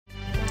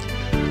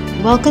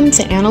Welcome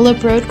to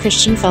Antelope Road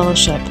Christian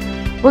Fellowship.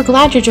 We're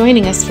glad you're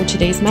joining us for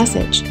today's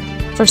message.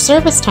 For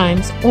service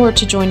times or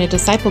to join a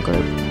disciple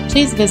group,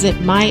 please visit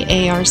myarcf.com.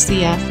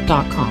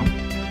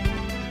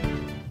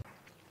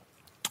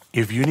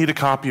 If you need a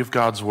copy of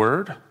God's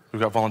Word,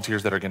 we've got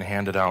volunteers that are going to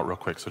hand it out real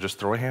quick. So just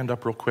throw a hand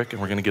up real quick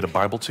and we're going to get a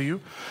Bible to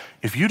you.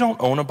 If you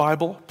don't own a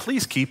Bible,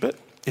 please keep it.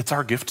 It's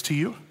our gift to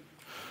you.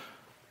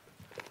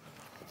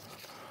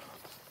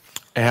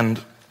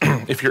 And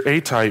if you're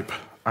A-type,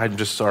 I'm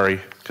just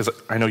sorry, because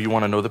I know you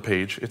want to know the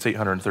page. It's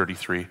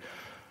 833.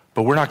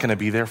 But we're not going to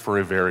be there for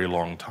a very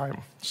long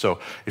time. So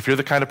if you're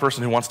the kind of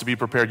person who wants to be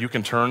prepared, you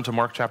can turn to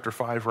Mark chapter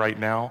 5 right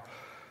now,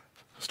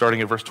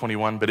 starting at verse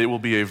 21. But it will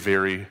be a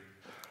very,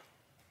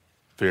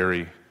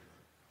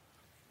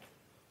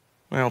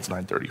 well, it's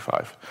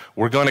 9:35.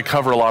 We're going to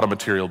cover a lot of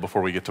material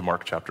before we get to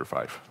Mark chapter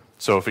 5.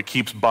 So if it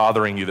keeps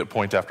bothering you that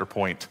point after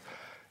point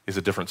is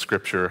a different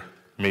scripture,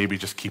 maybe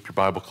just keep your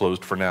Bible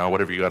closed for now,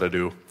 whatever you got to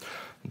do.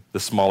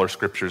 The smaller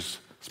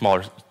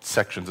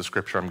sections of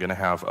scripture I'm going to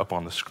have up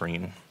on the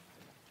screen.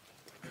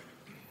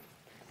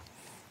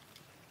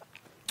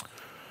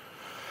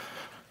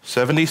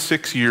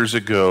 "76 years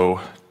ago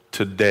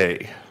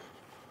today,"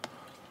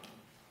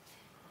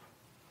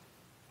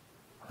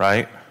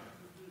 right?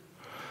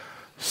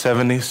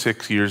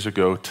 76 years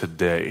ago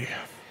today.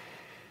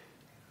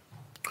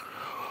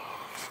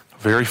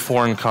 Very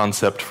foreign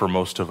concept for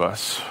most of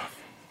us.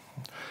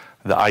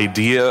 The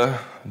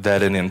idea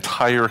that an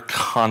entire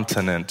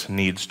continent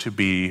needs to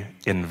be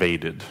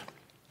invaded,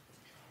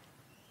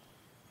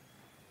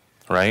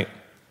 right?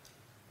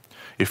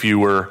 If you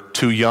were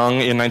too young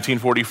in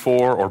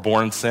 1944 or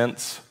born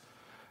since,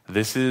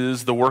 this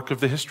is the work of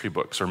the history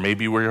books, or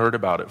maybe we heard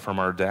about it from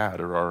our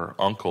dad or our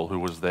uncle who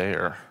was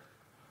there.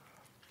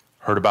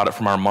 Heard about it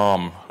from our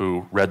mom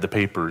who read the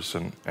papers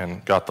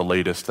and got the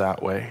latest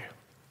that way.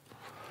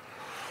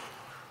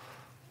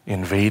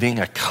 Invading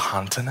a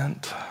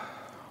continent?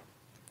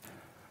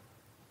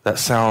 That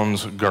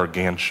sounds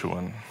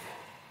gargantuan.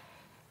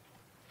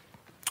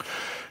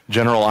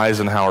 General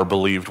Eisenhower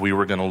believed we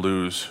were going to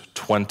lose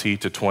 20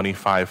 to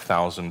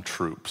 25,000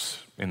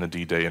 troops in the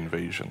D-Day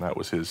invasion. That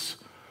was his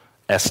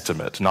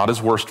estimate, not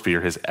his worst fear,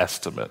 his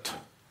estimate.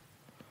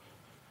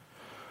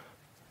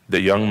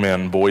 The young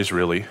men, boys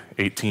really,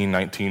 18,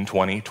 19,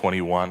 20,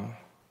 21,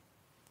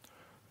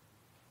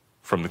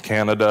 from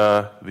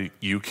Canada, the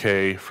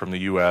UK, from the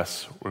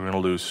US, we're going to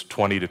lose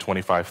 20 to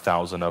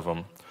 25,000 of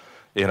them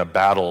in a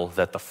battle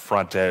that the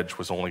front edge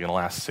was only going to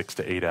last 6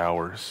 to 8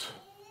 hours.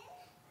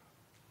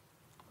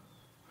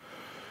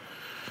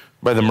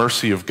 By the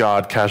mercy of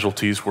God,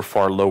 casualties were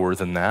far lower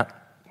than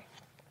that.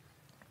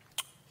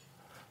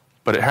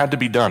 But it had to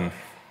be done.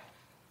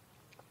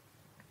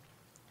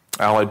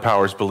 Allied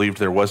powers believed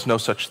there was no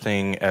such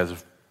thing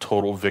as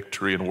total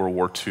victory in World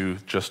War II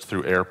just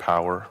through air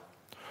power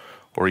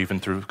or even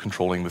through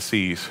controlling the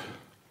seas.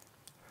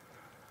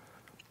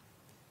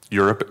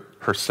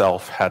 Europe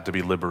herself had to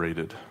be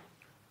liberated,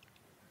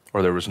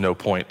 or there was no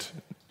point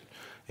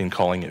in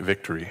calling it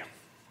victory.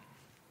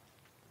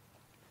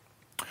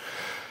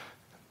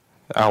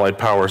 The Allied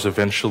powers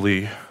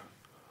eventually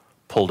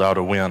pulled out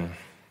a win,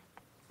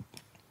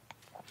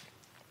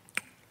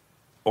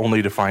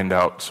 only to find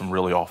out some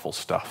really awful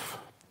stuff.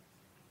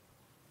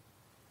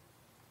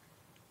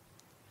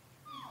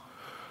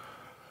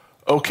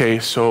 Okay,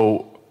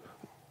 so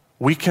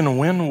we can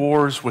win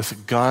wars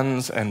with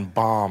guns and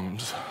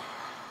bombs.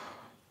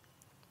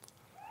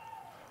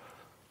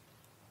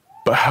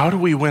 But how do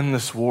we win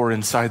this war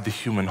inside the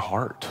human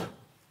heart?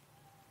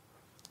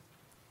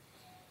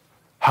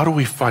 How do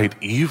we fight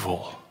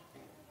evil?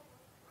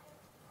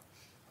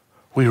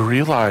 We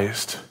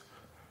realized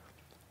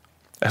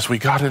as we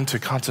got into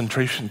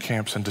concentration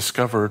camps and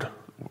discovered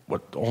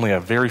what only a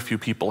very few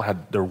people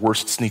had their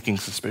worst sneaking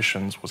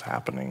suspicions was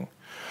happening,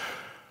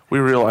 we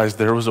realized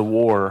there was a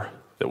war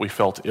that we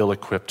felt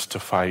ill-equipped to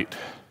fight.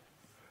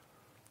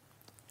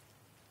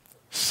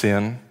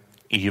 Sin,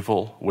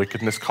 evil,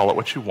 wickedness, call it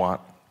what you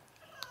want.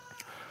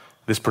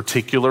 This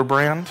particular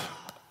brand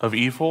of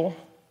evil,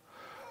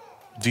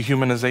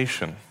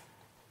 dehumanization.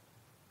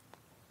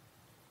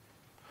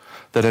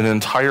 That an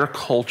entire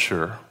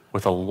culture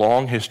with a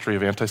long history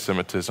of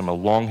anti-Semitism, a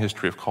long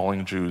history of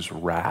calling Jews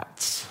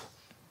rats,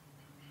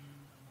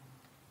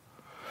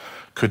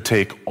 could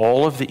take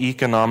all of the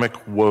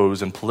economic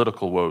woes and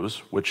political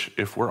woes, which,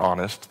 if we're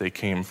honest, they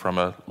came from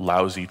a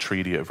lousy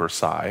treaty at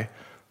Versailles.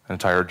 An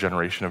entire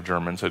generation of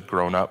Germans had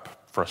grown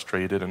up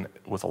frustrated and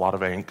with a lot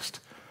of angst,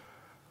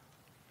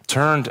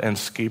 turned and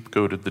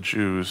scapegoated the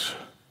Jews,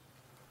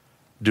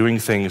 doing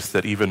things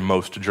that even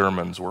most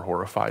Germans were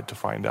horrified to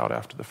find out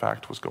after the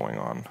fact was going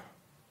on.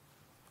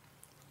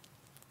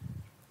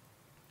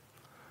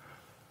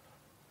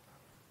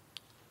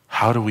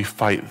 How do we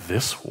fight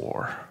this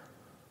war?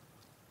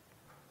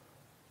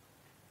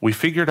 We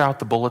figured out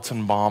the bullets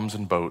and bombs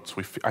and boats.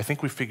 I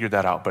think we figured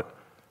that out, but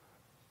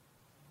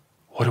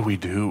what do we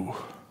do?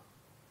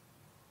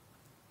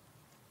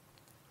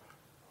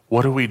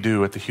 What do we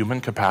do at the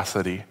human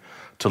capacity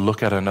to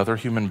look at another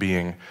human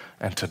being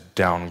and to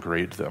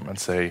downgrade them and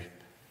say,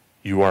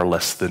 You are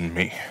less than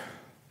me.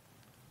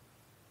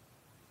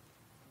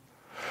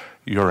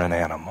 You're an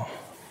animal.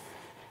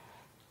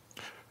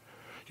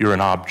 You're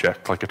an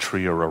object like a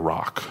tree or a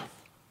rock.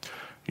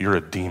 You're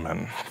a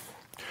demon.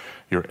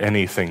 You're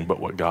anything but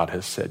what God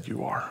has said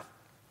you are.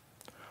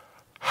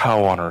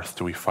 How on earth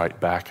do we fight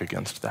back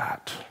against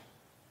that?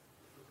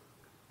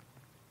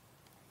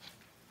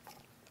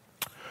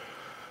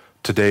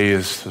 Today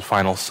is the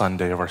final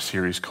Sunday of our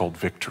series called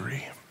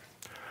Victory,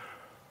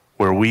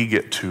 where we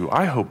get to,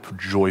 I hope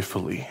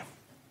joyfully,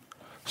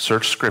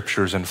 search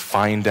scriptures and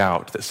find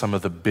out that some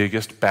of the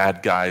biggest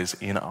bad guys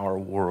in our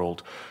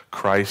world,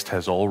 Christ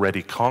has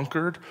already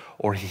conquered,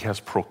 or he has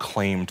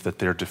proclaimed that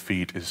their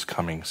defeat is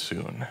coming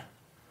soon.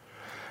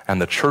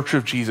 And the Church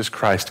of Jesus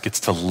Christ gets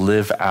to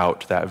live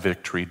out that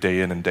victory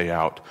day in and day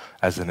out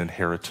as an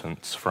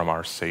inheritance from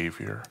our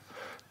Savior.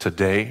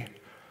 Today,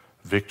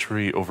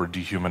 victory over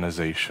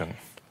dehumanization.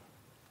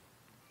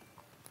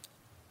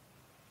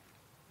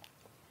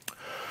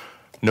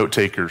 Note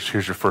takers,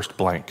 here's your first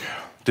blank.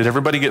 Did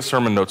everybody get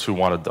sermon notes who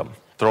wanted them?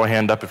 Throw a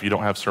hand up if you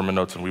don't have sermon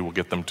notes and we will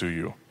get them to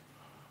you.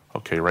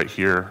 Okay, right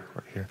here,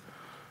 right here.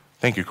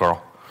 Thank you,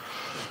 Carl.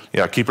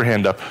 Yeah, keep your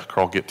hand up.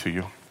 Carl, get to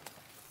you.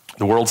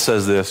 The world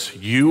says this: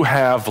 you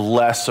have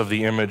less of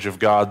the image of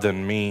God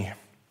than me.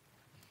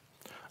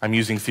 I'm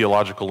using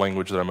theological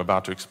language that I'm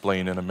about to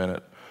explain in a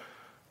minute.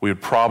 We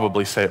would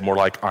probably say it more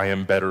like, I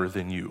am better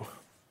than you.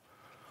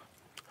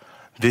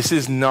 This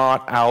is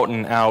not out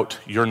and out,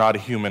 you're not a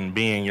human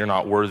being, you're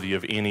not worthy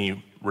of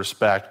any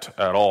respect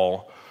at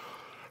all.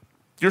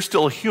 You're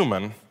still a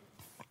human,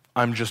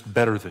 I'm just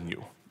better than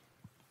you.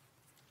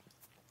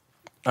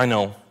 I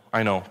know,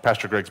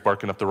 Pastor Greg's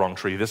barking up the wrong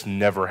tree. This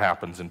never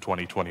happens in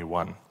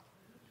 2021.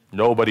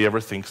 Nobody ever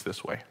thinks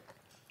this way.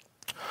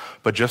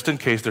 But just in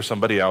case there's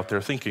somebody out there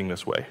thinking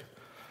this way,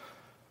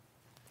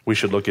 we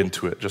should look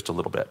into it just a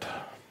little bit.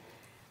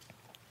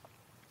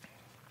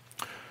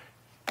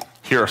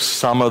 Here are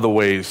some of the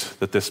ways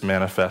that this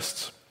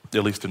manifests,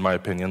 at least in my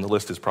opinion. The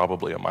list is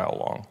probably a mile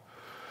long.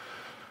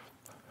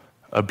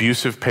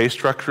 Abusive pay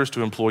structures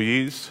to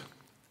employees,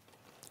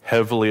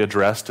 heavily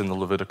addressed in the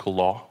Levitical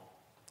law,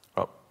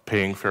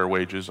 paying fair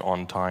wages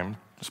on time,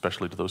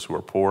 especially to those who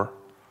are poor.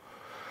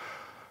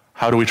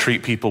 How do we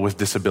treat people with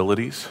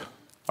disabilities?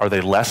 Are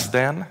they less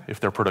than if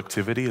their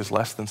productivity is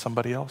less than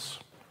somebody else?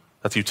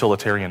 That's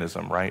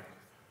utilitarianism, right?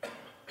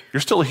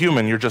 You're still a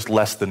human, you're just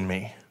less than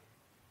me.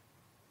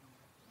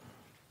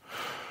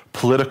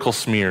 Political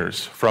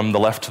smears from the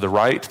left to the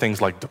right, things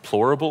like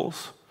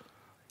deplorables.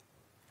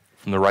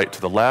 From the right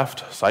to the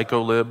left,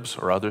 psycho-libs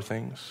or other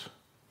things.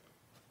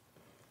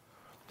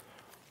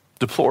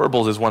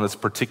 Deplorables is one that's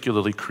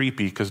particularly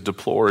creepy because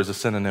deplore is a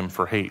synonym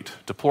for hate.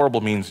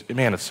 Deplorable means,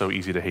 man, it's so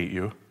easy to hate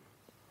you.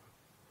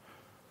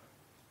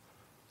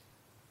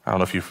 I don't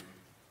know if you've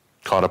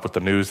caught up with the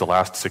news the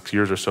last 6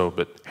 years or so,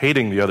 but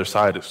hating the other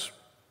side is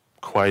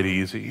quite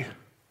easy.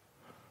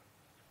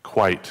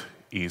 Quite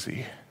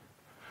easy.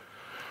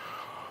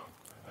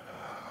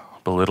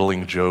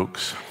 Belittling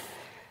jokes.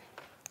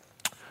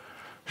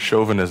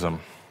 Chauvinism.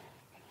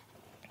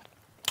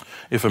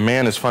 If a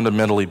man is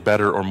fundamentally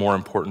better or more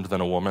important than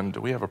a woman, do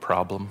we have a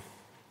problem?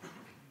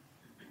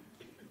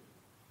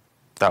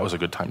 That was a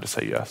good time to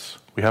say yes.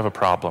 We have a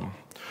problem.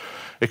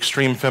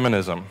 Extreme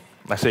feminism.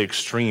 I say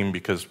extreme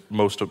because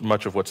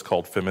much of what's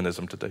called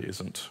feminism today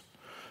isn't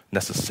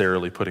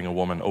necessarily putting a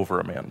woman over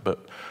a man.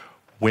 But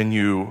when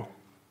you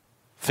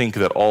think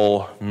that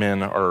all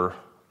men are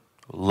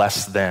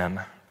less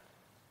than,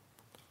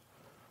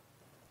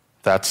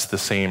 that's the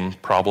same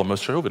problem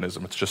as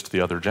chauvinism. It's just the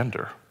other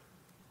gender,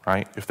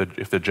 right?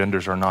 If the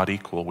genders are not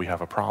equal, we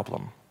have a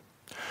problem.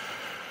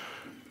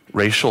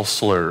 Racial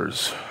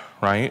slurs,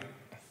 right?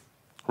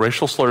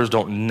 Racial slurs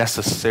don't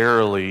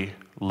necessarily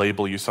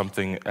label you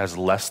something as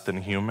less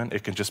than human.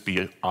 It can just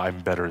be, I'm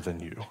better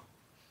than you.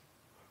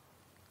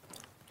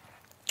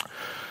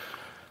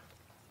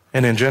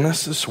 And in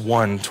Genesis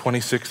 1,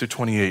 26 through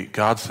 28,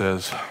 God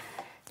says,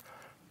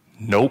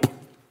 nope.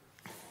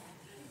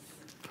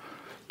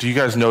 Do you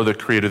guys know the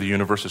creator of the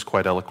universe is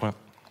quite eloquent?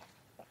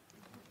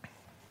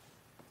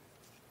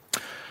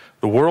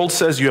 The world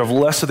says you have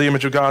less of the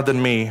image of God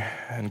than me,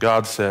 and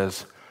God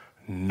says,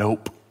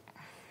 nope.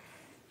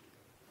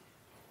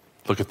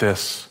 Look at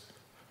this.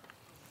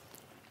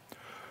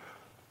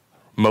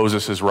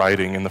 Moses is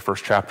writing in the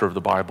first chapter of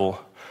the Bible.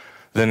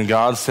 Then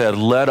God said,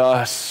 let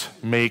us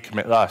make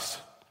us,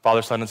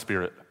 Father, Son, and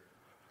Spirit.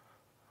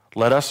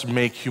 Let us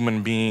make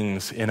human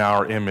beings in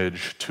our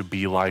image to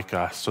be like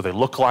us. So they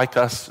look like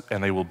us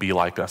and they will be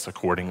like us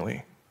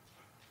accordingly.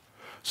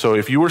 So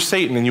if you were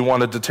Satan and you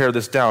wanted to tear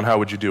this down, how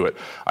would you do it?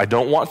 I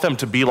don't want them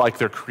to be like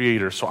their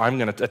creator, so I'm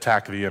going to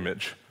attack the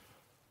image.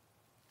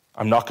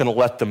 I'm not going to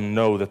let them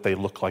know that they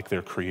look like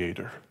their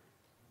creator.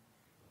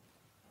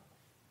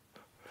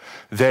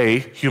 They,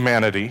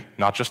 humanity,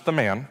 not just the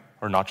man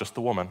or not just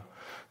the woman,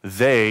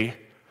 they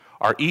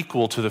are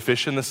equal to the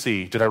fish in the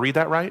sea. Did I read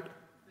that right?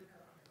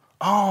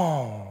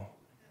 Oh,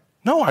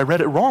 no, I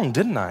read it wrong,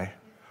 didn't I?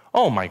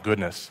 Oh my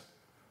goodness.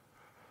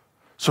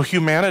 So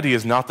humanity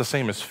is not the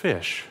same as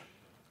fish.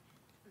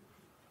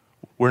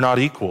 We're not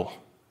equal.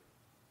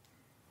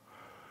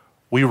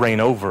 We reign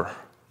over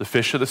the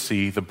fish of the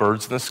sea, the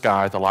birds in the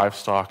sky, the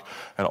livestock,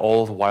 and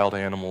all the wild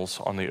animals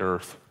on the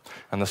earth,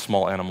 and the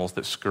small animals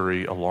that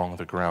scurry along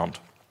the ground.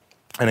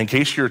 And in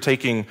case you're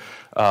taking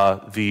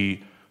the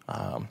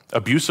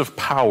abuse of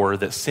power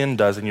that sin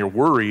does, and you're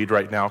worried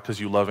right now because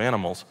you love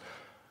animals,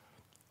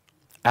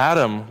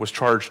 Adam was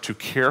charged to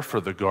care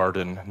for the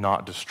garden,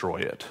 not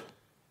destroy it.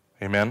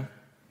 Amen?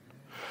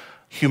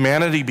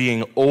 Humanity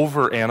being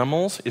over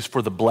animals is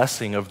for the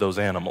blessing of those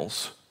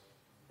animals.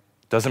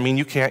 Doesn't mean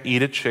you can't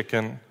eat a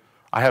chicken.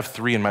 I have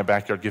 3 in my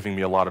backyard giving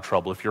me a lot of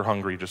trouble. If you're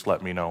hungry, just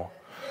let me know.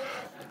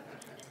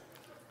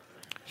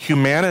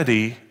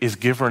 Humanity is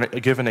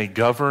given a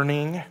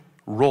governing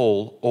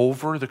role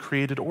over the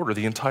created order,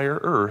 the entire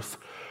earth,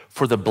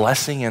 for the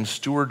blessing and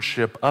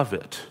stewardship of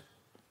it.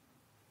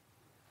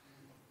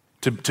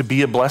 To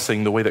be a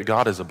blessing the way that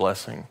God is a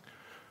blessing.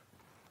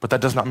 But that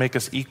does not make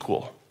us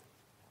equal.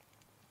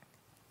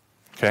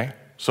 Okay?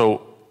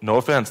 So, no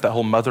offense, that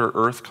whole Mother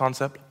Earth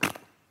concept,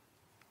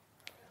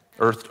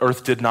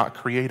 Earth did not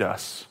create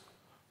us.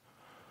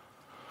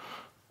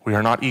 We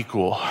are not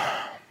equal.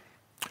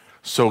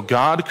 So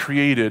God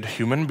created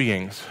human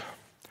beings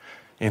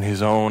in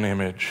his own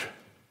image.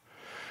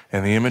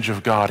 In the image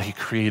of God, he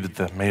created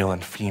the male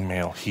and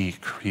female. He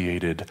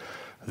created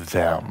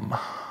them.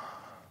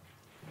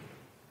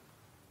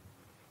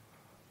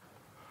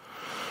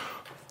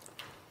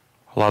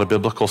 A lot of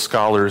biblical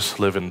scholars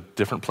live in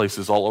different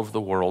places all over the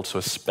world, so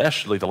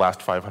especially the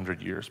last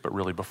 500 years, but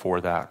really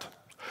before that.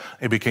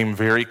 It became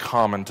very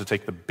common to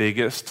take the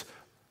biggest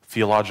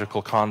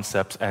theological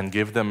concepts and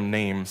give them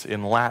names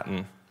in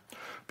Latin,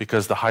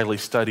 because the highly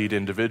studied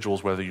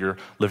individuals, whether you're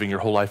living your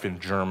whole life in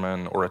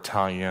German or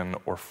Italian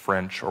or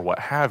French or what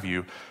have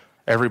you,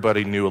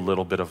 everybody knew a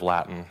little bit of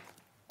Latin.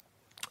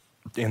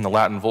 In the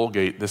Latin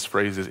Vulgate, this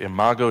phrase is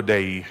imago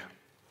Dei,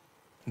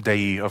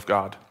 Dei of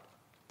God.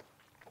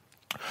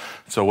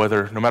 So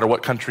no matter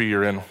what country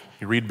you're in,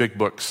 you read big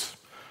books,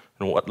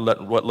 and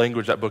what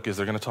language that book is,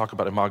 they're going to talk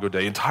about Imago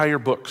Dei. Entire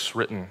books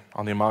written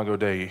on the Imago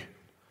Dei.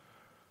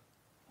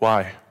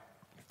 Why?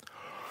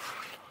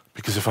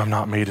 Because if I'm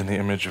not made in the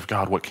image of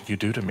God, what can you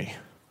do to me?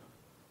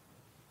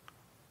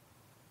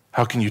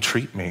 How can you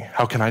treat me?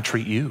 How can I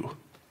treat you?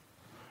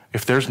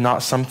 If there's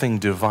not something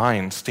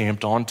divine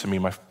stamped onto me,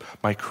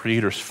 my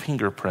Creator's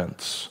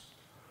fingerprints,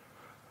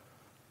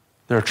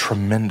 there are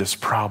tremendous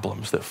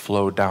problems that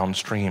flow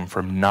downstream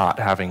from not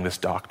having this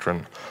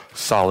doctrine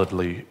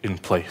solidly in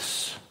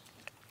place.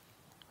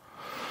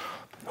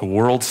 The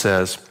world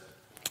says,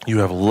 you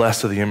have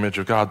less of the image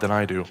of God than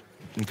I do.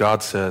 And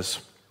God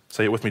says,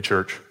 say it with me,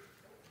 church,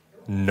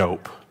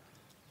 nope.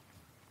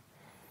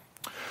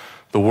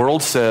 The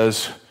world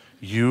says,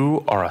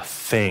 you are a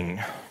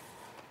thing.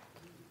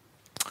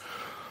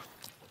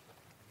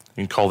 You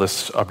can call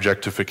this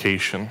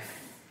objectification.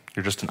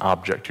 You're just an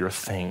object, you're a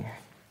thing.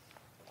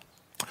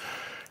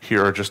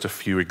 Here are just a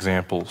few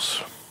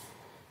examples.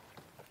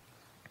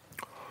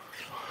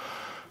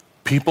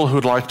 People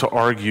who'd like to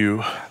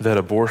argue that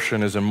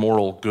abortion is a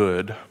moral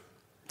good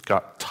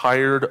got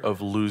tired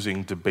of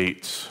losing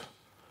debates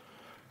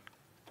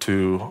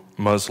to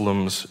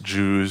Muslims,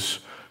 Jews,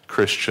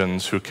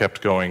 Christians who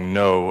kept going,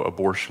 no,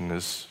 abortion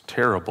is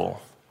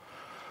terrible.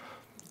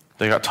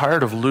 They got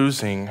tired of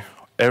losing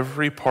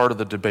every part of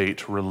the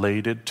debate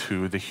related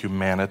to the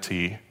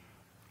humanity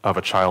of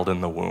a child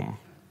in the womb.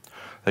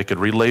 They could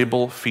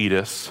relabel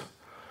fetus,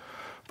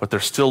 but they're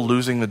still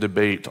losing the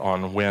debate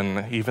on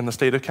when even the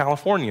state of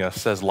California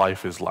says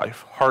life is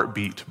life.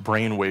 Heartbeat,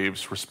 brain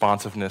waves,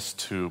 responsiveness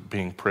to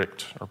being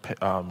pricked, or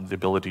the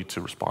ability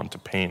to respond to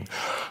pain.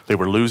 They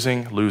were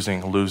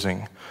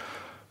losing.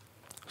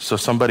 So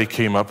somebody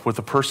came up with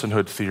a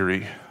personhood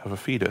theory of a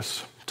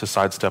fetus to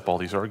sidestep all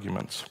these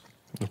arguments.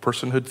 The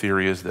personhood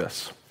theory is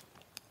this.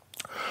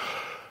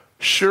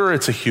 Sure,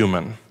 it's a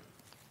human,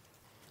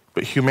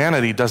 but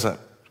humanity doesn't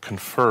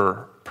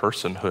confer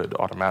personhood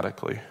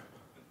automatically.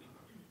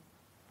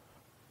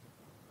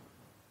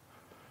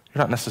 You're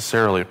not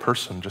necessarily a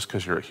person just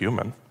because you're a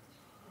human.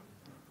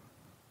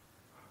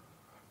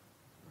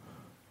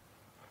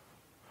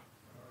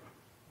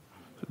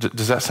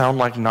 Does that sound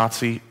like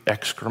Nazi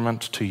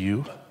excrement to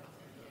you?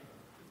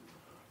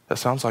 That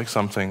sounds like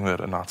something that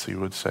a Nazi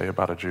would say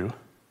about a Jew.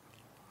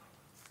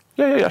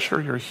 Yeah,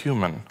 sure, you're a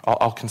human.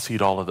 I'll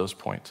concede all of those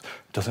points.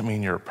 Doesn't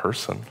mean you're a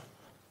person.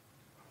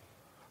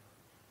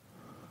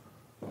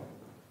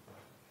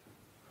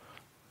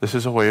 This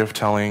is a way of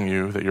telling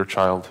you that your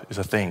child is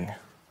a thing.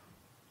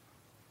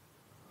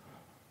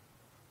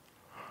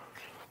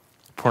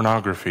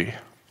 Pornography.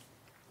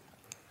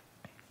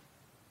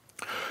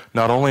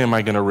 Not only am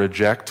I going to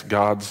reject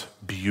God's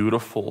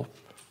beautiful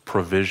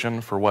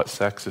provision for what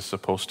sex is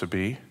supposed to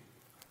be,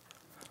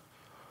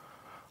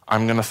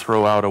 I'm going to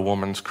throw out a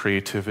woman's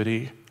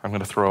creativity. I'm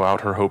going to throw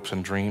out her hopes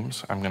and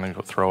dreams. I'm going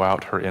to throw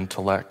out her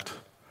intellect.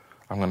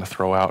 I'm going to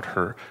throw out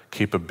her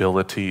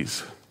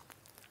capabilities.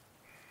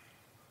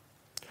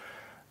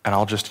 And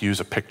I'll just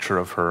use a picture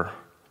of her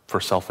for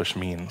selfish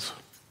means.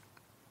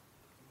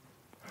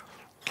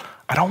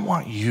 I don't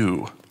want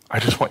you I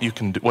just want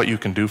what you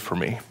can do for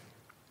me.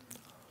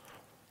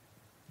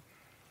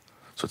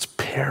 So it's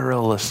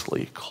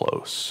perilously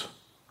close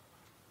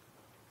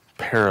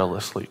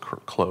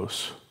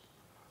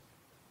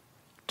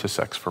to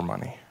sex for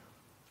money.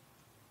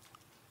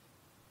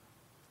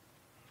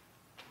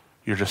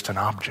 You're just an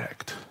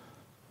object.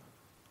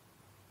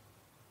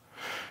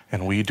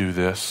 And we do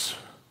this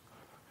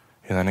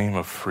in the name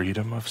of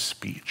freedom of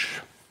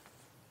speech.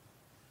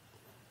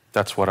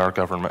 That's what our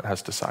government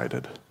has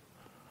decided.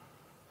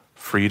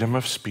 Freedom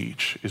of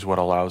speech is what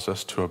allows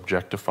us to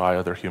objectify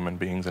other human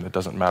beings, and it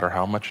doesn't matter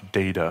how much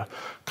data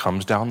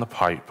comes down the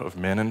pipe of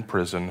men in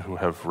prison who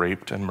have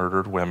raped and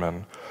murdered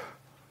women,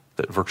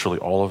 that virtually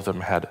all of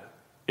them had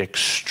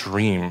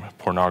extreme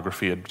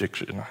pornography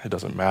addiction. It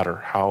doesn't matter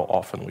how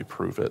often we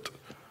prove it.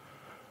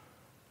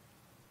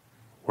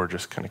 We're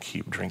just going to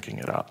keep drinking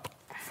it up.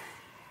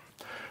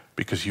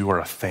 Because you are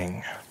a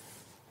thing.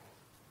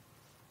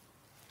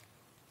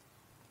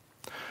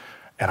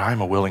 And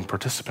I'm a willing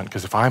participant,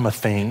 because if I'm a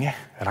thing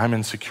and I'm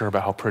insecure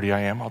about how pretty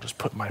I am, I'll just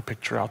put my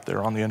picture out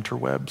there on the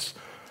interwebs,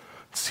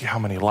 see how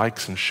many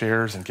likes and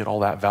shares and get all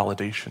that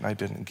validation I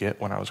didn't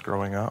get when I was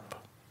growing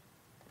up.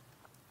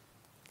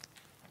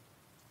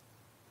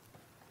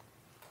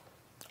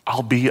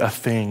 I'll be a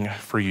thing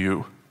for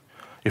you.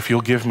 If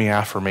you'll give me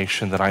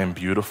affirmation that I am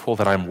beautiful,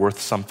 that I'm worth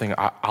something,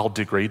 I'll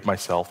degrade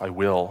myself. I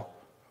will.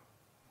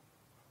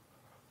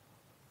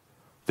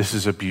 This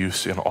is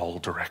abuse in all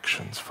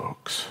directions,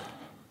 folks.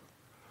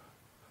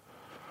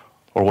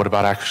 Or what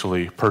about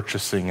actually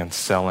purchasing and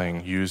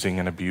selling, using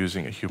and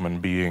abusing a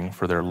human being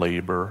for their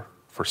labor,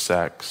 for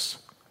sex?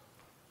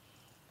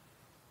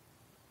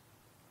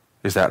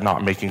 Is that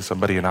not making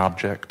somebody an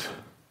object?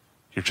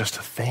 You're just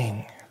a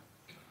thing.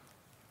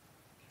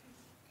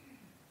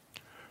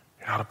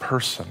 You're not a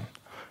person.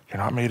 You're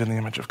not made in the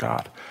image of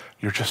God.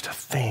 You're just a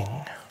thing.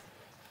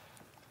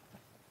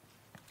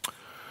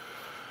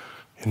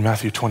 In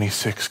Matthew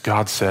 26,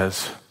 God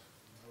says,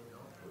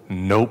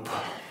 nope.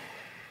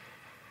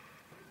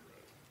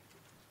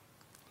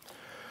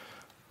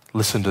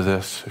 Listen to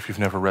this, if you've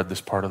never read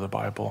this part of the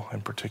Bible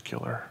in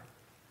particular.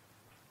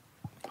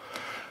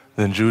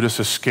 Then Judas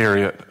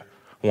Iscariot,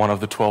 one of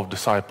the 12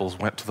 disciples,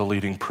 went to the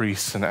leading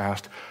priests and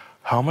asked,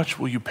 how much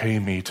will you pay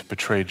me to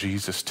betray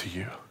Jesus to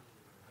you?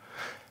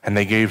 And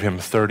they gave him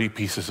 30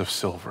 pieces of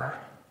silver.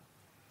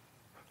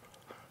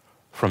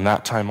 From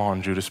that time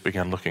on, Judas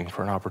began looking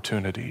for an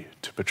opportunity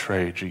to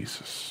betray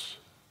Jesus.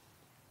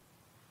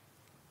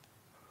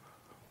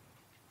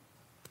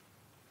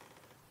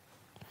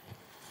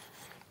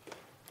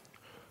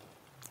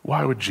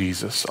 Why would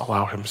Jesus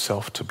allow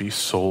himself to be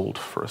sold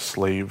for a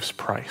slave's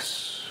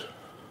price?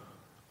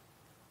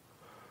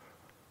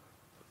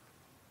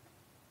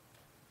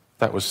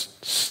 That was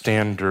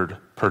standard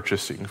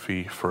purchasing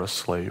fee for a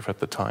slave at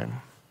the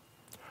time.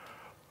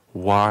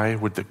 Why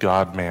would the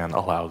God-man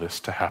allow this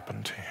to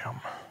happen to him?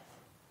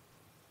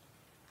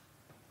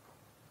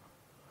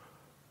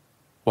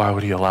 Why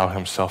would he allow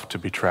himself to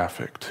be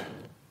trafficked?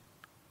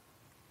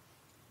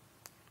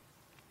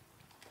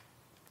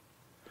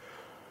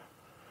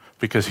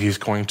 Because he's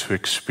going to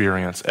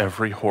experience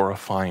every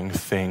horrifying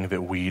thing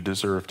that we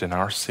deserved in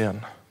our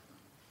sin.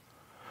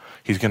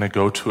 He's going to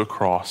go to a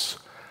cross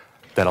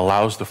that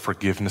allows the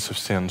forgiveness of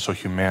sin so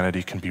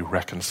humanity can be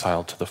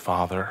reconciled to the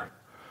Father.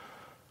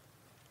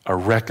 A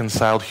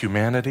reconciled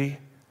humanity,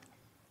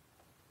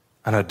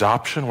 an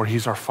adoption where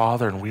he's our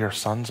Father and we are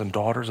sons and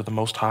daughters of the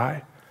Most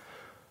High.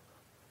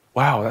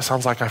 Wow, that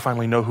sounds like I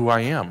finally know who I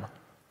am.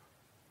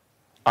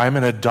 I'm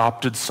an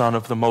adopted son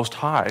of the Most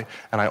High,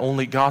 and I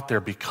only got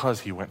there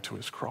because he went to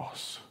his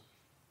cross.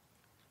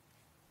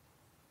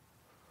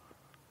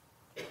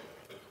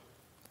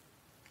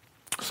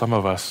 Some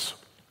of us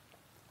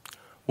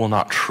will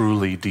not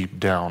truly deep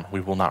down, we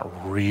will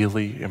not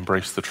really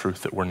embrace the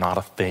truth that we're not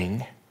a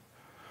thing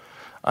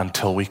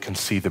until we can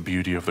see the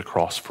beauty of the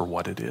cross for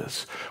what it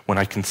is. When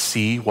I can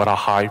see what a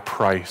high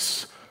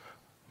price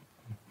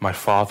my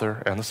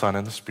Father and the Son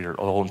and the Spirit,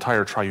 the whole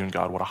entire triune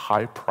God, what a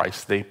high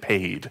price they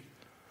paid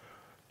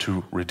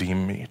to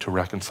redeem me, to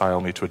reconcile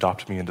me, to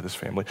adopt me into this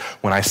family.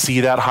 When I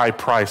see that high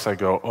price, I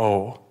go,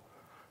 oh,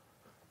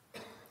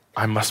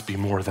 I must be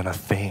more than a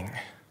thing.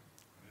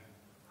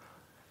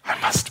 I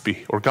must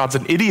be, or God's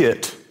an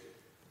idiot.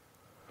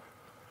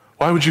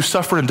 Why would you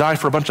suffer and die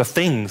for a bunch of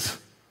things?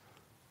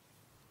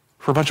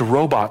 For a bunch of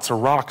robots or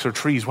rocks or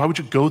trees? Why would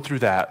you go through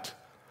that?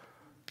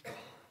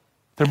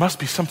 There must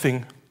be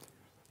something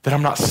that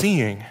I'm not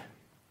seeing.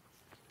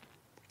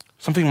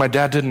 Something my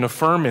dad didn't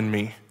affirm in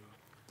me.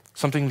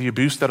 Something the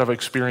abuse that I've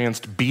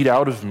experienced beat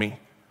out of me.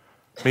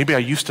 Maybe I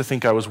used to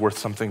think I was worth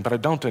something, but I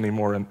don't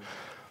anymore. And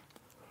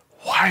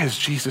why is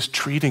Jesus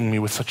treating me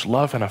with such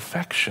love and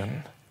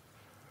affection?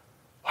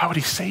 Why would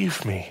he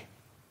save me?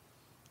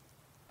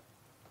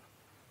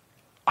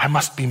 I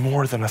must be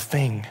more than a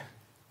thing.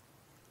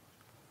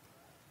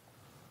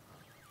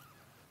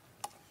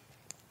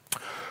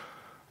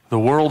 The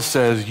world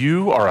says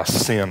you are a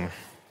sin.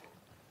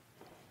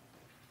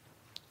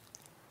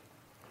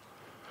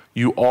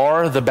 You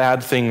are the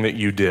bad thing that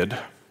you did.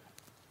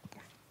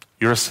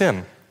 You're a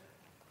sin.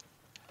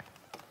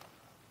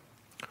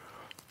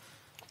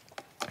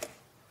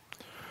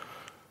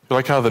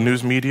 like how the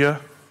news media,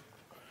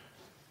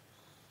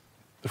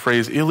 the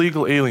phrase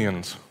illegal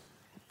aliens,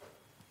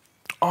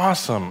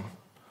 awesome,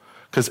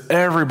 because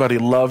everybody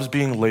loves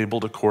being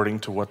labeled according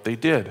to what they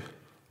did.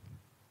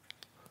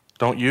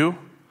 Don't you?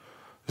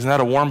 Isn't that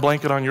a warm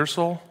blanket on your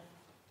soul?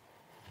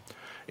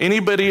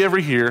 Anybody ever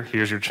here,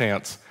 here's your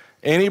chance,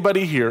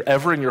 anybody here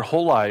ever in your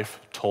whole life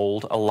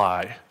told a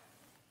lie?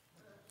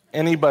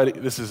 Anybody,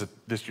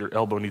 your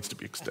elbow needs to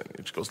be extended.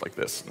 It just goes like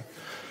this.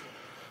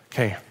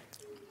 Okay.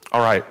 All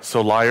right,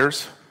 so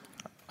liars,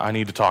 I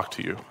need to talk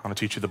to you. I'm going to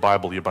teach you the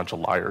Bible, you bunch of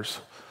liars.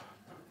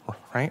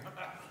 Right?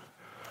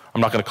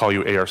 I'm not going to call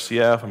you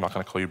ARCF. I'm not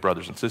going to call you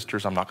brothers and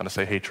sisters. I'm not going to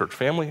say, hey, church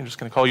family. I'm just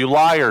going to call you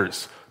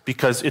liars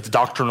because it's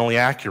doctrinally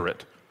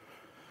accurate.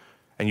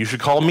 And you should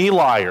call me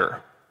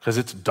liar because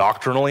it's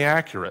doctrinally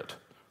accurate.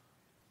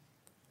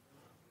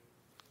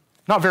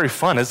 Not very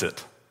fun, is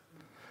it?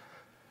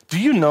 Do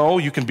you know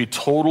you can be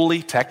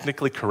totally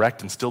technically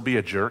correct and still be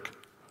a jerk?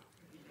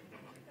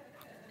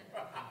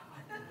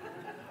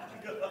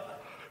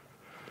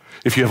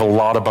 If you have a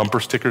lot of bumper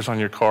stickers on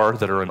your car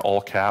that are in all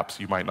caps,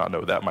 you might not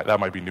know that. That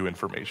might be new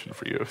information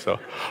for you. So,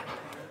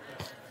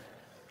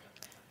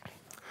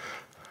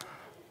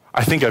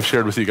 I think I've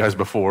shared with you guys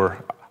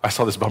before, I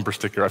saw this bumper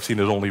sticker. I've seen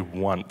it only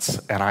once,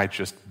 and I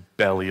just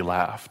belly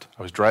laughed.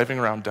 I was driving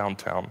around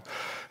downtown,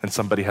 and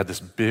somebody had this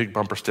big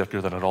bumper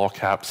sticker that in all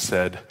caps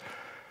said,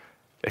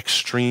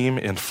 extreme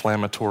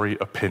inflammatory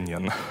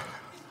opinion.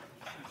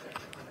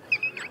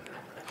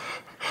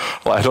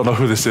 Well, I don't know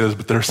who this is,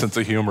 but their sense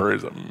of humor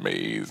is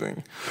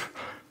amazing.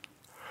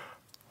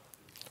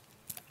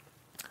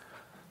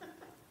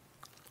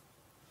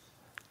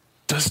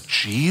 Does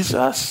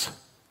Jesus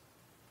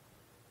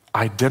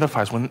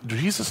identifies, when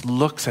Jesus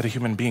looks at a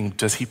human being,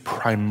 does he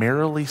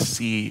primarily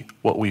see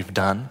what we've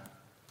done?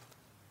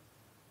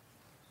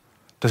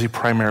 Does he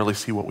primarily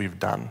see what we've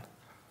done?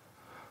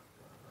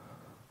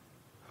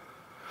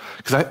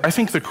 Because I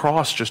think the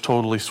cross just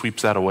totally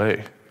sweeps that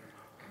away.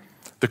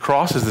 The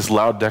cross is this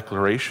loud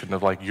declaration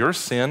of like, your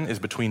sin is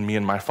between me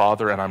and my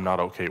Father, and I'm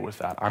not okay with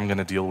that. I'm going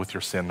to deal with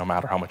your sin no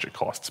matter how much it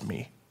costs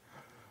me.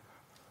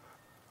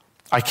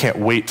 I can't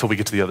wait till we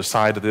get to the other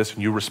side of this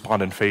and you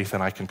respond in faith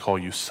and I can call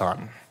you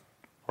son,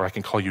 or I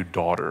can call you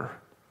daughter,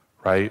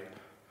 right?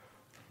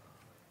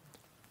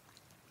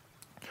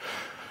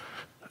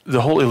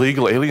 The whole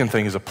illegal alien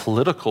thing is a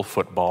political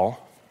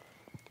football.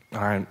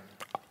 I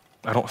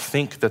don't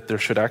think that there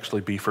should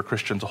actually be, for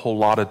Christians, a whole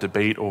lot of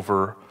debate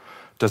over,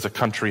 does a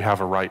country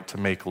have a right to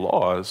make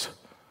laws?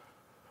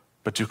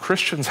 But do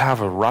Christians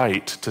have a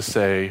right to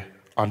say,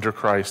 under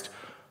Christ,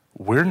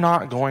 we're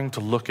not going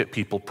to look at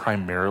people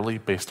primarily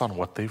based on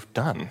what they've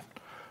done.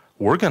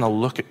 We're going to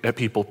look at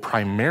people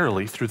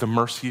primarily through the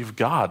mercy of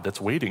God that's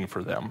waiting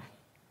for them.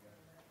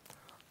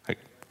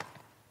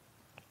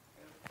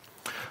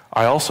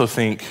 I also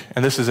think,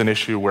 and this is an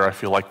issue where I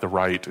feel like the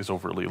right is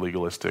overly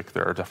legalistic.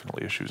 There are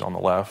definitely issues on the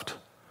left.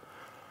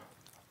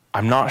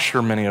 I'm not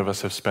sure many of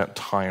us have spent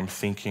time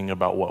thinking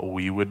about what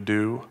we would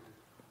do.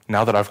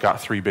 Now that I've got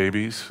 3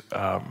 babies,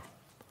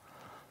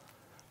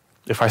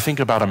 if I think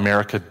about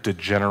America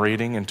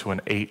degenerating into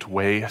an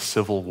 8-way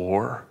civil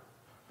war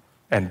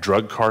and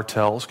drug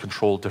cartels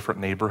control different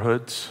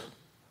neighborhoods,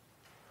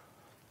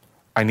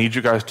 I need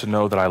you guys to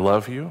know that I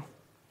love you.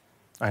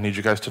 I need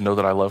you guys to know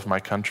that I love my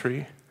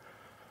country.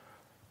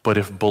 But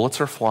if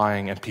bullets are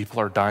flying and people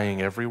are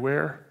dying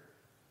everywhere,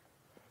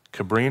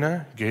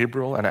 Cabrina,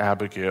 Gabriel, and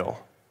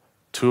Abigail,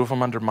 2 of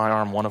them under my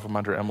arm, 1 of them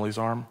under Emily's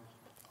arm,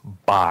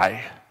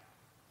 bye.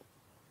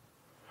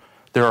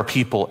 There are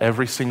people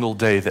every single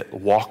day that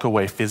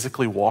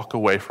physically walk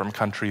away from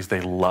countries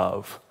they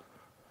love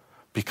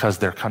because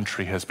their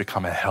country has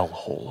become a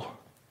hellhole.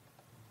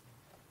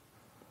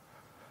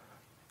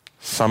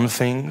 Some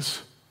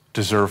things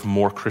deserve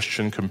more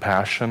Christian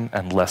compassion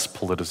and less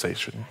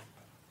politicization.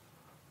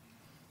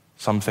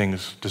 Some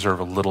things deserve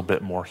a little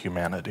bit more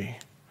humanity.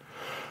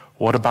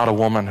 What about a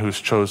woman who's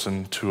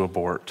chosen to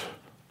abort?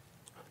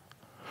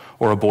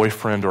 Or a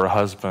boyfriend or a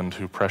husband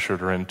who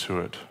pressured her into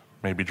it,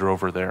 maybe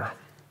drove her there?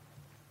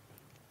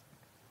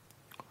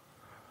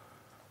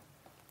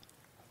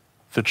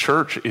 The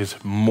church is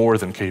more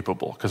than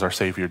capable, because our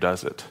Savior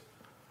does it,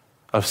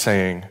 of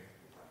saying,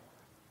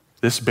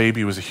 this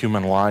baby was a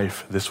human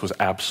life, this was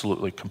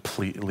absolutely,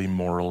 completely,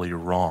 morally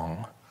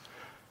wrong.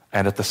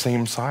 And at the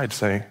same side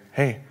say,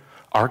 hey,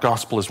 our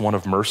gospel is one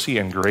of mercy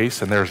and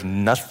grace, and there's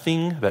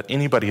nothing that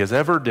anybody has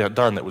ever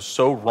done that was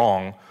so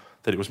wrong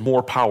that it was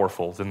more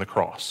powerful than the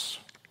cross.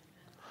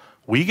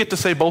 We get to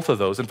say both of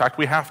those. In fact,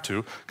 we have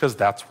to, because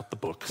that's what the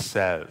book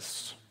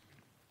says.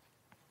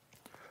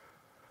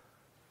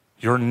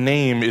 Your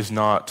name is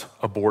not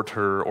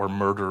aborter or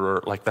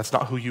murderer. Like, that's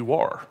not who you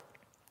are.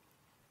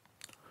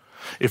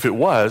 If it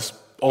was,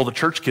 all the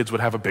church kids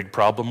would have a big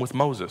problem with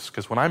Moses,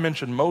 because when I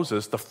mention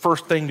Moses, the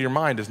first thing to your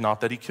mind is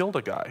not that he killed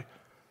a guy.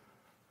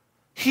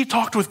 He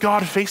talked with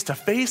God face to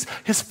face.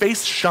 His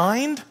face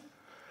shined.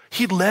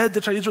 He led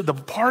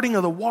the parting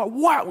of the water.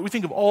 Wow, we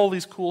think of all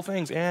these cool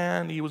things,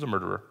 and he was a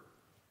murderer.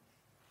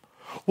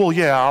 Well,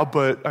 yeah,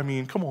 but I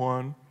mean, come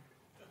on.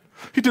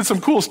 He did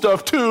some cool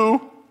stuff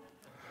too.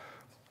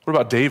 What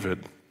about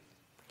David?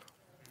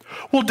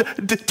 Well,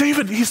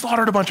 David, he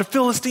slaughtered a bunch of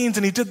Philistines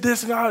and he did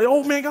this. And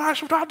oh my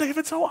gosh, wow,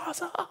 David's so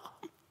awesome.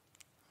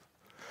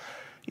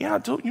 Yeah,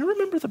 don't you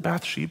remember the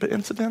Bathsheba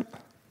incident?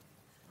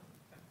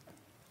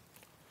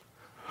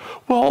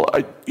 Well,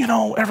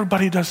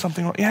 everybody does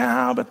something wrong.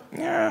 Yeah, but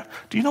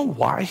do you know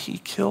why he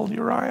killed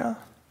Uriah?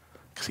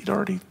 Because he'd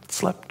already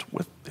slept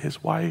with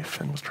his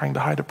wife and was trying to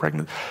hide a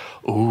pregnancy.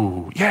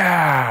 Ooh,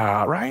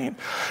 yeah, right?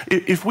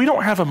 If we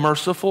don't have a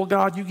merciful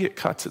God, you get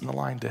cuts in the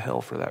line to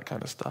hell for that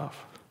kind of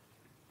stuff.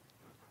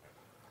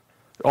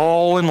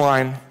 All in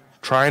line,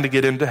 trying to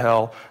get into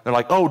hell. They're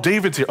like, oh,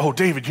 David's here. Oh,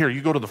 David, here,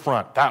 you go to the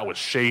front. That was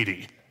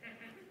shady.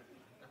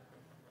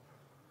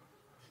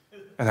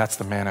 And that's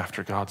the man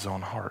after God's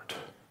own heart.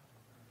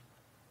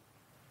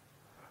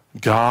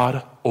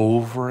 God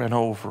over and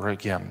over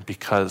again,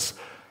 because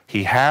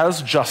he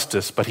has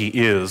justice, but he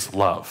is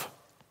love.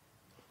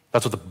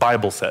 That's what the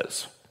Bible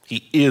says.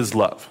 He is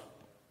love.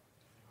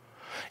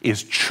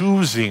 Is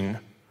choosing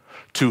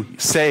to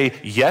say,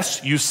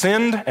 yes, you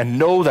sinned, and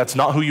no, that's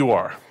not who you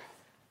are.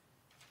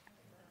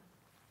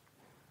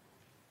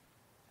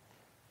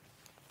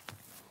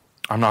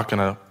 I'm not going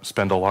to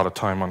spend a lot of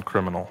time on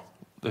criminal.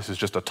 This is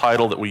just a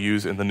title that we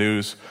use in the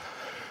news.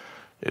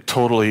 It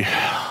totally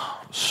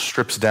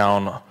strips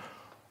down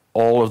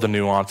all of the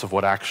nuance of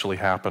what actually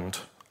happened.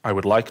 I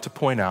would like to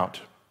point out,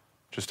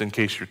 just in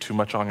case you're too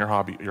much on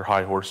your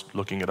high horse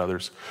looking at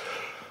others,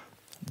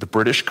 the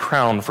British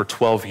Crown for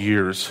 12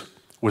 years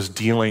was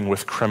dealing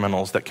with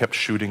criminals that kept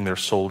shooting their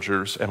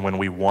soldiers, and when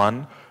we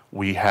won,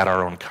 we had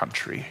our own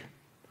country.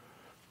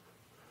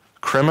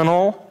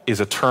 Criminal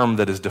is a term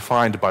that is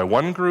defined by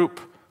one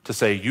group to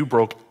say you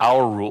broke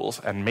our rules,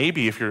 and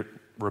maybe if you're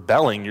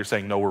rebelling, you're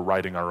saying no, we're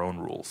writing our own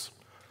rules.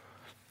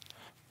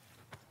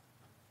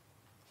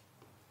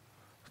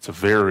 It's a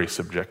very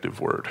subjective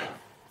word.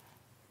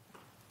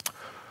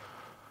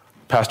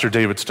 Pastor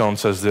David Stone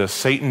says this: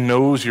 Satan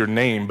knows your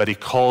name, but he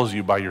calls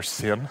you by your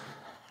sin.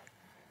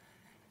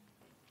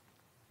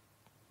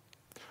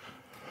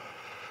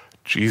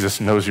 Jesus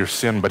knows your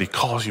sin, but he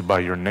calls you by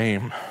your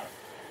name.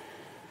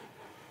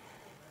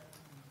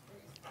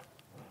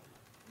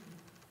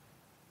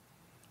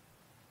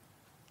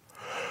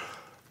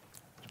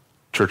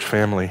 Church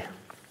family,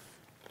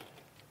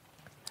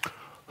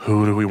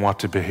 who do we want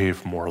to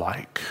behave more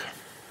like?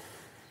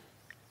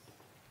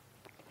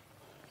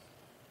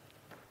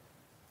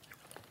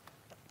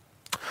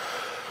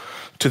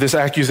 To this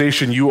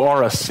accusation, you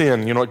are a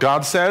sin, you know what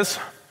God says?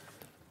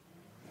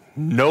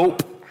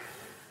 Nope.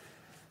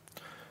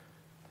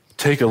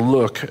 Take a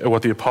look at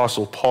what the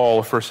Apostle Paul,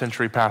 a first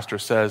century pastor,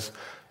 says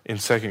in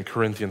 2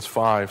 Corinthians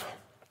 5.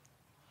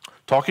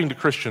 Talking to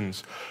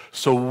Christians,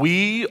 so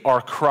we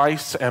are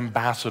Christ's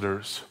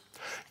ambassadors.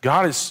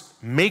 God is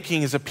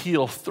making his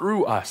appeal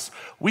through us.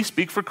 We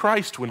speak for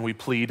Christ when we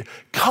plead,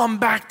 come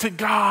back to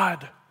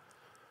God.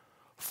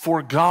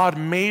 For God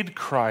made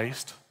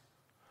Christ,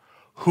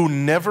 who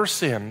never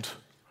sinned,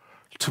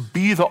 to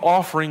be the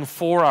offering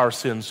for our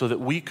sins so that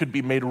we could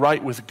be made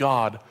right with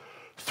God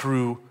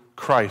through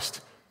Christ.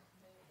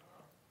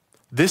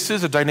 This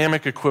is a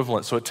dynamic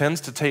equivalent, so it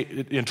tends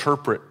to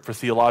interpret for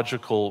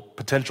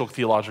potential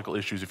theological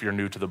issues if you're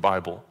new to the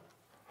Bible.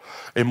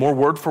 A more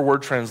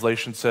word-for-word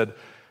translation said,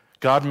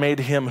 God made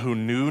him who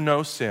knew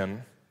no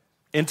sin,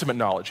 intimate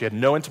knowledge. He had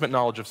no intimate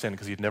knowledge of sin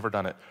because he'd never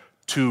done it,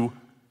 to,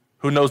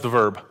 who knows the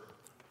verb?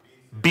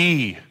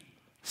 Be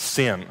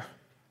sin.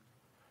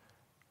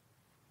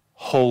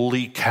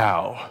 Holy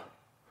cow.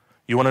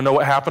 You want to know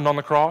what happened on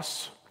the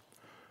cross?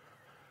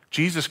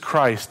 Jesus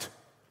Christ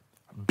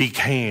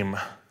became,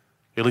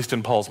 at least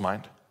in Paul's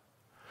mind,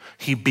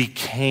 he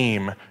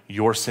became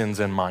your sins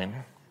and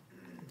mine.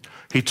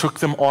 He took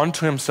them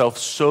onto himself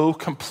so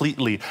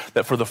completely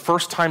that for the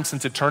first time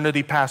since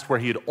eternity past, where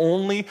he had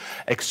only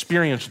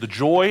experienced the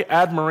joy,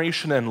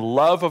 admiration, and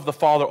love of the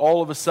Father,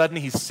 all of a sudden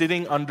he's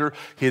sitting under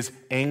his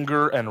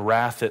anger and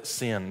wrath at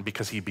sin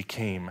because he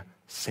became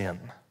sin.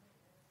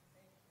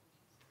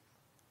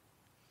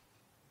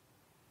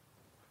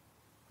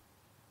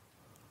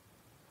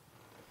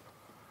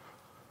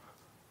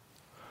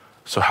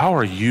 So how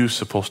are you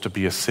supposed to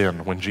be a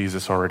sin when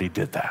Jesus already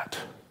did that?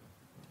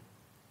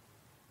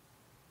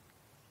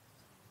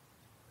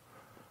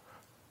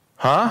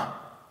 Huh?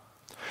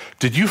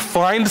 Did you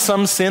find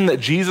some sin that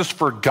Jesus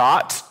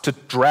forgot to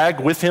drag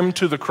with him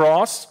to the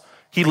cross?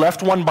 He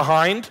left one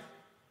behind?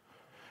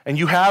 And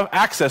you have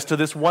access to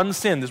this one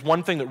sin, this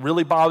one thing that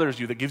really bothers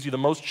you, that gives you the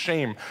most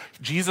shame.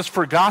 Jesus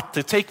forgot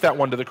to take that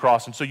one to the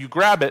cross, and so you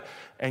grab it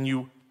and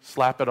you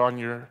slap it on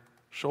your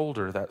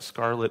shoulder, that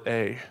scarlet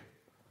A.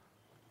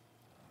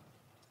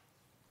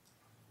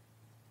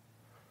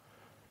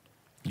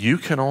 You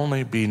can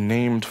only be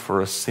named for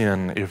a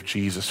sin if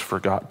Jesus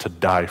forgot to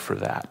die for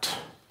that.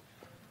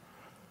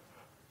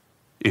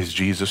 Is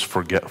Jesus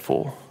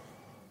forgetful?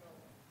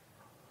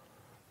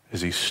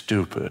 Is he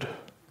stupid?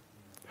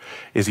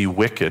 Is he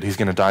wicked? He's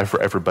going to die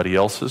for everybody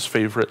else's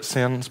favorite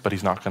sins, but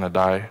he's not going to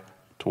die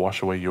to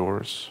wash away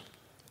yours.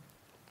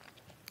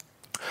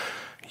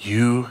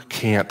 You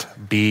can't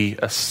be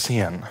a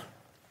sin.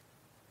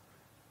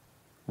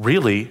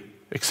 Really,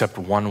 except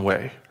one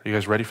way. Are you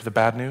guys ready for the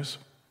bad news?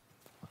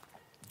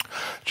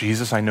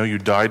 Jesus, I know you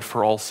died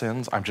for all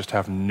sins. I just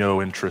have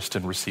no interest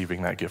in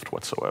receiving that gift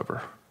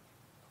whatsoever.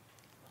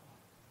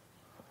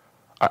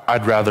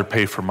 I'd rather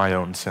pay for my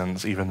own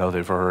sins, even though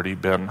they've already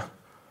been.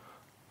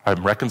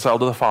 I'm reconciled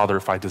to the Father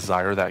if I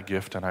desire that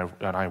gift and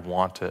I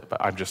want it,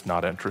 but I'm just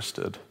not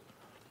interested.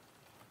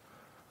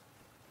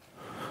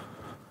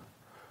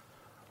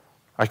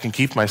 I can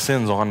keep my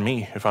sins on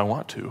me if I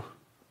want to.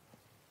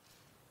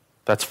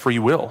 That's free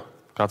will.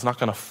 God's not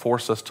going to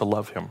force us to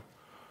love him,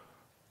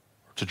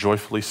 or to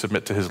joyfully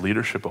submit to his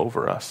leadership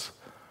over us.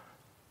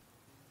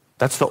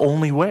 That's the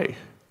only way.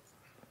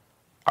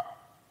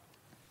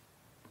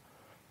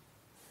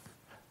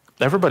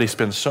 Everybody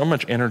spends so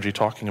much energy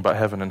talking about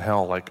heaven and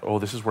hell, like, oh,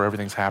 this is where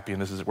everything's happy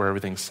and this is where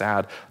everything's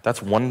sad.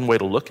 That's one way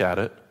to look at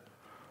it.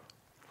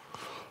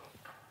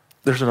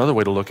 There's another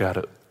way to look at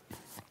it.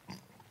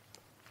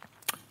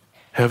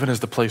 Heaven is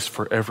the place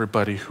for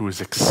everybody who is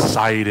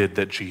excited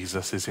that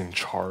Jesus is in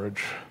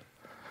charge,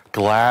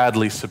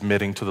 gladly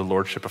submitting to the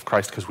lordship of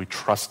Christ because we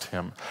trust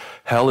him.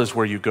 Hell is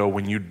where you go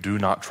when you do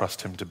not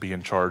trust him to be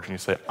in charge and you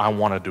say, I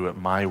want to do it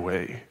my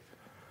way.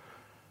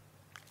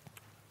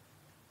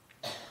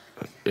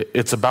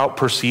 It's about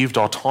perceived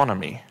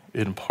autonomy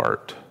in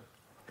part.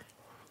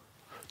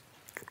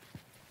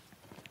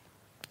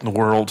 The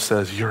world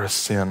says, you're a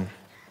sin.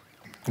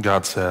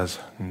 God says,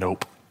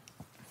 nope.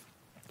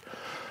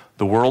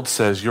 The world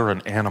says, you're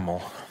an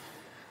animal.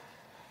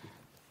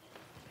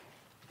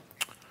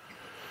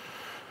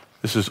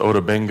 This is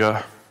Oda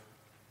Benga.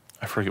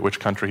 I forget which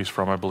country he's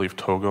from, I believe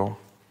Togo.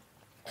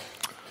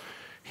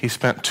 He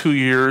spent 2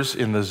 years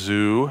in the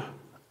zoo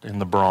in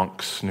the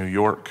Bronx, New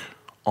York,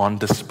 on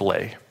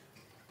display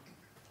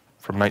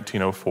from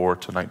 1904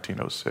 to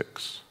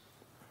 1906.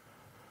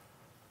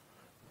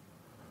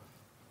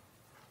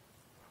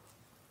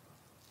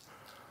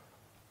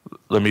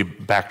 Let me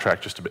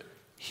backtrack just a bit.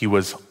 He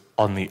was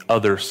on the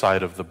other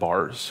side of the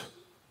bars.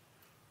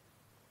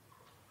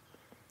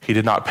 He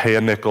did not pay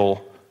a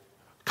nickel,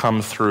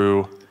 come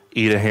through,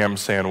 eat a ham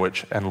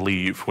sandwich, and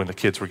leave when the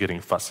kids were getting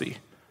fussy.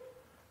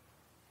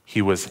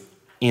 He was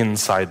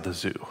inside the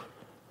zoo.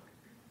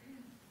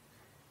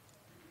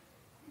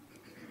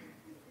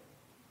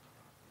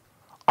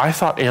 I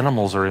thought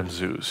animals are in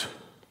zoos.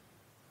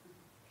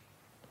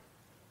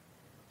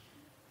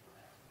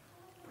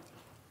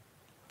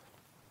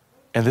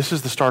 And this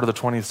is the start of the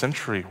 20th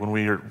century when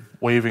we are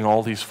waving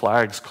all these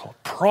flags called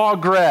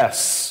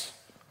progress.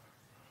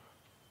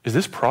 Is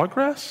this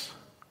progress?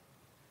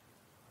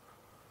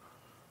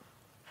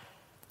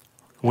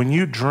 When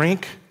you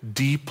drink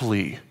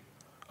deeply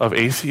of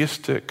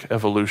atheistic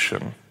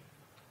evolution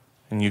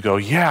and you go,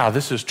 yeah,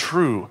 this is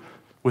true,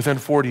 within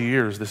 40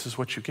 years, this is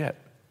what you get.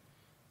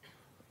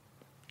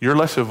 You're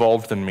less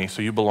evolved than me,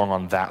 so you belong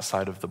on that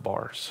side of the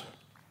bars.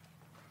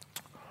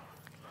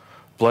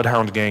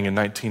 Bloodhound Gang in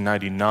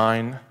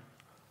 1999,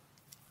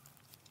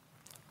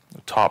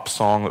 the top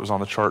song that was on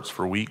the charts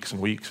for weeks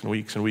and weeks and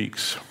weeks and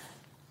weeks.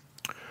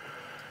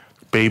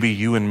 Baby,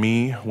 you and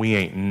me, we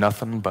ain't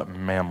nothing but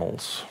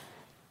mammals.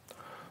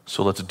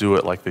 So let's do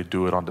it like they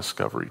do it on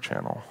Discovery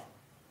Channel.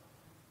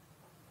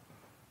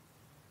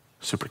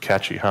 Super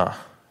catchy, huh?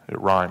 It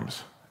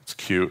rhymes. It's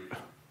cute.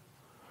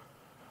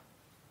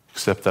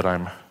 Except that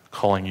I'm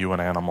calling you an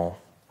animal.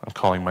 I'm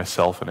calling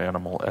myself an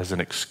animal as an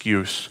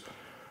excuse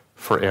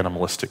for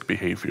animalistic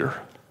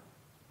behavior.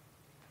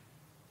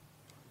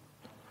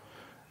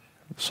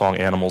 The song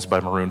Animals by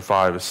Maroon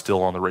 5 is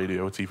still on the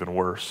radio. It's even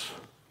worse.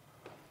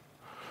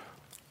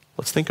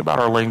 Let's think about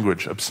our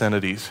language,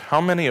 obscenities. How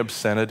many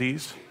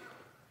obscenities,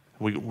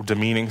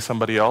 demeaning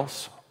somebody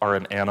else, are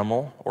an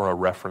animal or a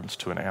reference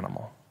to an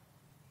animal?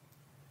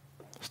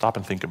 Stop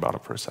and think about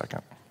it for a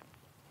second.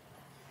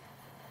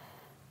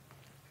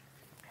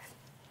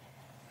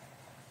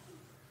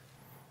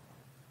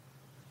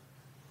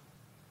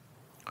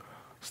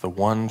 It's the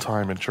one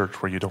time in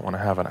church where you don't want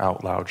to have an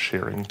out loud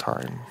sharing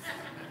time.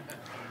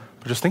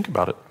 But just think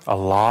about it. A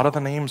lot of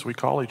the names we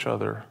call each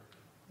other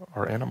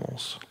are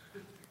animals.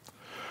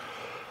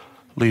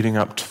 Leading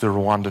up to the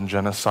Rwandan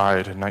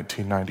genocide in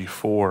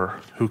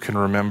 1994, who can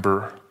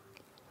remember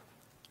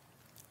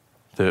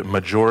the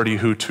majority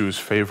Hutu's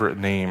favorite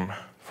name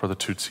for the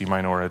Tutsi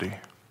minority?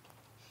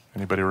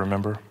 Anybody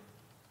remember?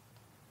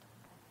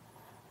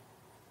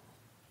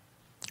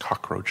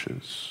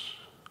 Cockroaches.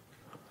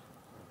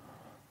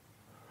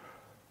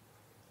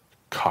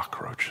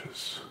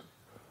 Cockroaches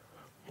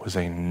was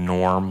a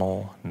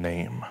normal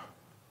name.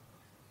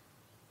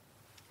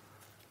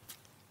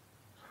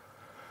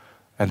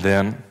 And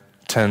then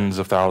tens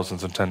of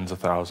thousands and tens of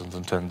thousands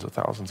and tens of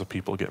thousands of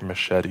people get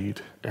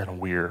macheted, and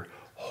we're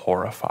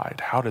horrified.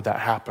 How did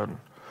that happen?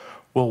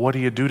 Well, what do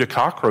you do to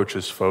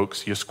cockroaches,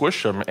 folks? You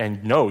squish them,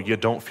 and no, you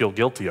don't feel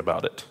guilty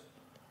about it.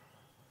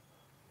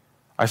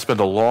 I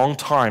spend a long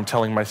time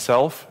telling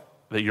myself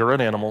that you're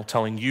an animal,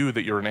 telling you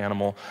that you're an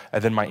animal,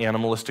 and then my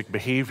animalistic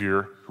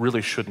behavior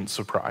really shouldn't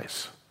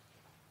surprise.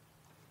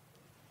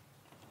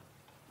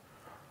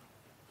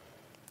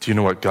 Do you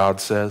know what God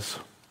says?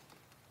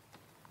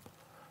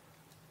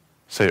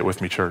 Say it with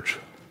me, church.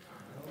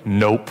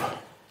 Nope.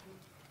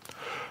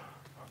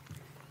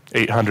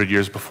 800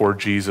 years before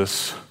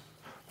Jesus,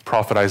 the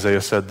prophet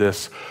Isaiah said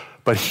this,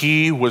 but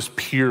he was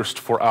pierced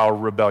for our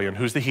rebellion.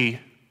 Who's the he?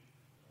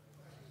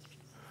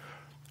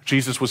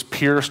 Jesus was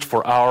pierced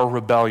for our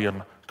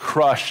rebellion,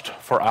 crushed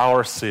for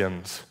our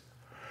sins.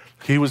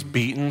 He was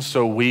beaten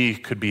so we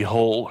could be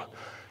whole.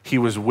 He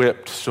was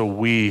whipped so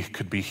we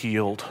could be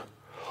healed.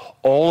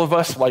 All of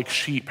us, like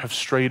sheep, have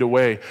strayed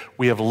away.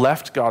 We have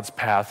left God's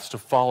paths to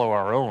follow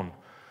our own.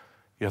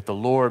 Yet the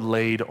Lord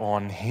laid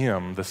on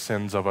him the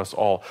sins of us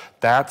all.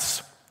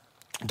 That's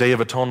Day of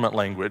Atonement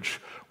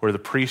language, where the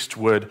priest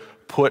would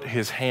put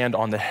his hand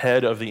on the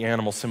head of the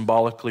animal,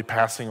 symbolically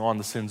passing on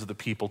the sins of the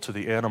people to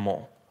the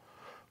animal.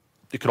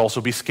 It could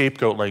also be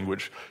scapegoat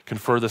language,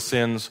 confer the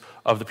sins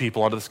of the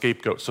people onto the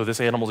scapegoat. So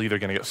this animal's either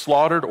going to get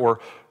slaughtered or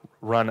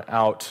run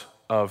out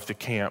of the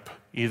camp.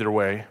 Either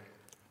way,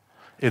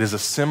 it is a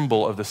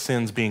symbol of the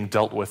sins being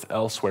dealt with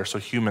elsewhere, so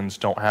humans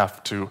don't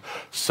have to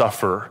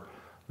suffer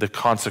the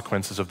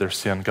consequences of their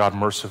sin. God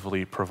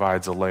mercifully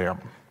provides a lamb.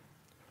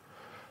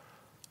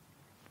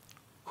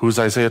 Who's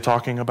Isaiah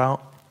talking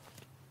about?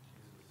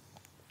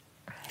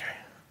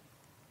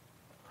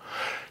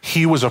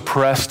 He was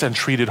oppressed and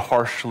treated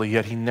harshly,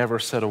 yet he never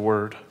said a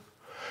word.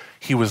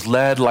 He was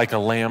led like a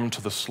lamb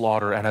to the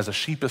slaughter, and as a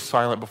sheep is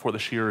silent before the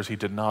shearers, he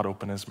did not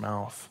open his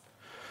mouth.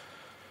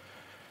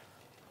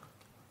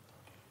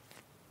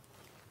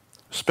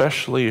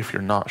 Especially if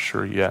you're not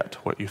sure yet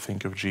what you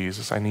think of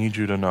Jesus, I need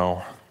you to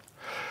know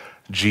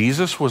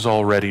Jesus was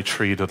already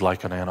treated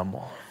like an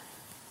animal.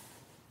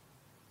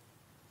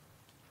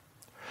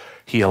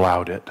 He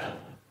allowed it.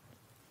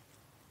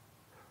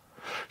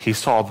 He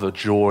saw the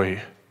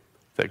joy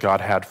that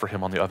God had for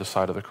him on the other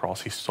side of the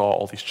cross. He saw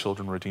all these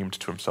children redeemed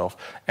to himself,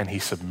 and he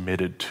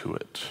submitted to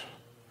it.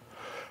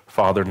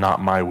 Father, not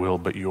my will,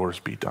 but yours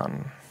be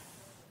done.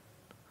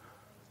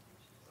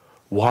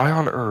 Why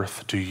on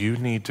earth do you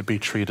need to be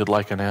treated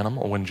like an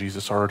animal when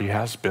Jesus already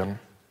has been?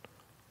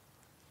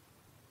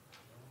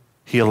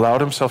 He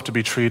allowed himself to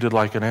be treated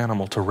like an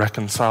animal to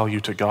reconcile you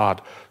to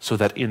God, so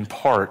that in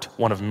part,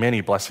 one of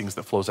many blessings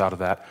that flows out of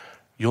that,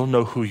 you'll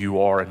know who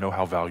you are and know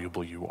how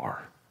valuable you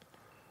are.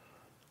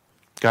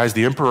 Guys,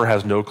 the emperor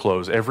has no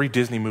clothes. Every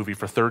Disney movie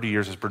for 30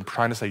 years has been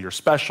trying to say you're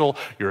special,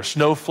 you're a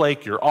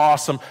snowflake, you're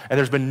awesome, and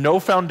there's been no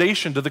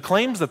foundation to the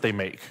claims that they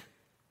make.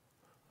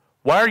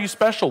 Why are you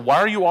special? Why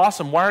are you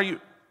awesome?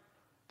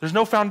 There's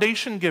no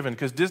foundation given,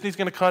 because Disney's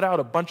going to cut out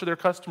a bunch of their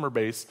customer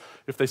base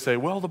if they say,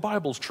 well, the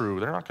Bible's true.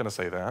 They're not going to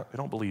say that. They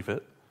don't believe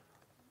it.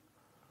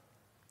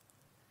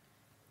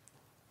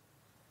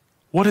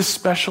 What is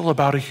special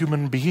about a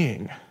human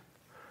being?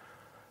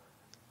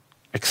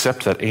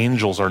 Except that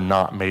angels are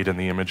not made in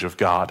the image of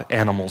God.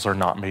 Animals are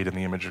not made in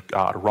the image of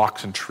God.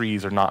 Rocks and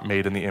trees are not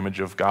made in the image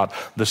of God.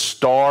 The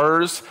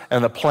stars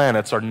and the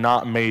planets are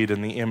not made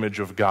in the image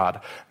of God.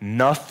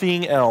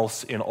 Nothing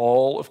else in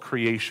all of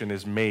creation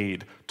is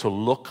made to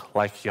look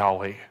like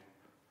Yahweh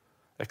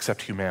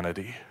except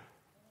humanity.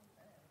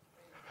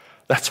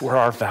 That's where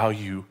our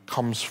value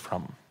comes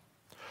from.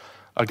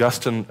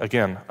 Augustine,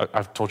 again,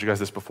 I've told you guys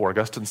this before,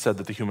 Augustine said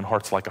that the human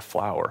heart's like a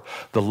flower.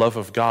 The love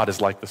of God is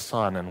like the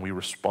sun, and we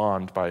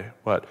respond by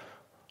what?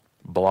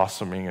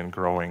 Blossoming and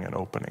growing and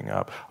opening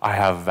up. I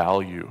have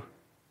value.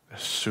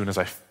 As soon as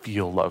I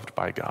feel loved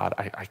by God,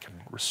 I can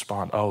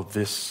respond, oh,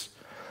 this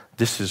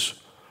is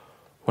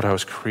what I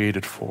was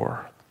created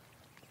for.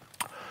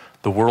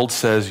 The world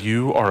says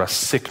you are a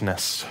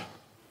sickness.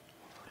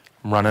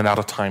 I'm running out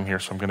of time here,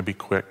 so I'm going to be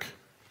quick.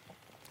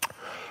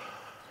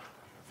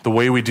 The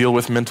way we deal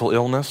with mental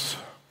illness,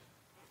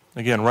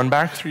 again, run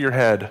back through your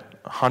head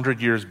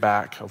 100 years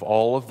back of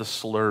all of the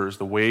slurs,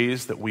 the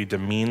ways that we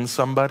demean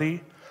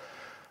somebody,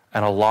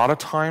 and a lot of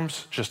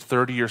times, just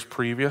 30 years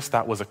previous,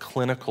 that was a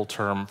clinical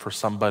term for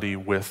somebody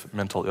with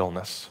mental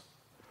illness.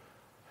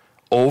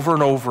 Over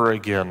and over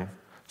again,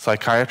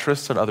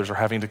 psychiatrists and others are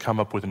having to come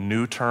up with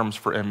new terms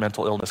for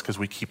mental illness because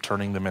we keep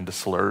turning them into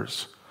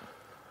slurs.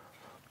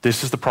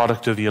 This is the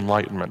product of the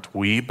Enlightenment.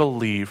 We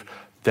believe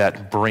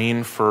that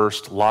brain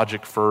first,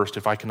 logic first,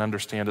 if I can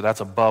understand it, that's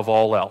above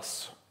all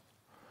else.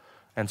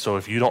 And so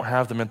if you don't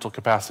have the mental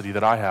capacity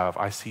that I have,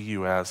 I see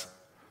you as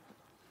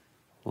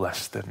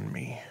less than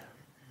me.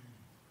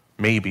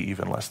 Maybe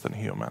even less than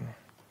human.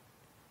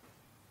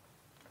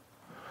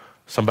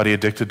 Somebody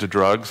addicted to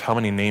drugs, how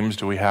many names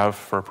do we have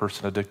for a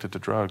person addicted to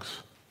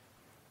drugs?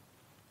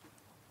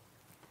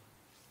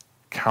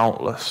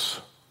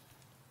 Countless.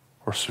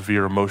 Or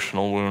severe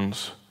emotional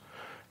wounds.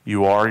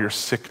 You are your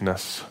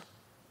sickness.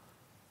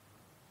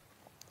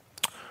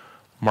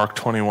 Mark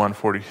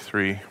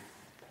 21:43,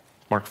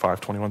 Mark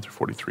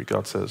 5:21-43,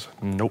 God says,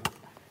 nope.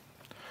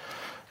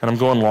 And I'm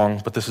going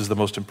long, but this is the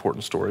most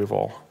important story of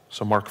all.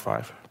 So Mark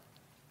 5.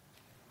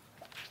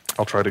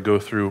 I'll try to go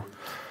through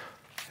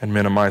and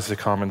minimize the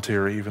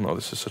commentary, even though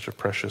this is such a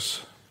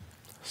precious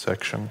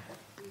section.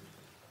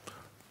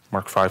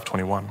 Mark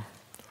 5:21.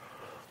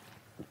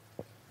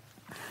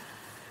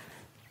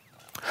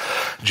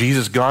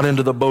 Jesus got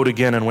into the boat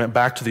again and went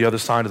back to the other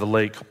side of the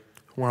lake,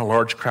 where a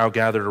large crowd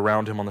gathered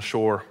around him on the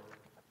shore.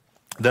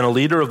 Then a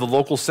leader of the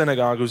local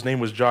synagogue, whose name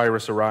was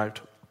Jairus,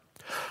 arrived.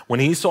 When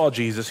he saw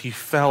Jesus, he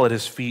fell at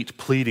his feet,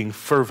 pleading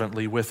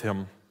fervently with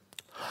him.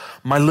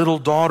 "My little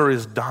daughter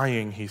is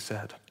dying," he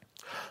said.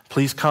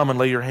 "Please come and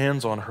lay your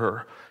hands on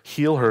her.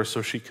 Heal her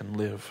so she can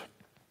live."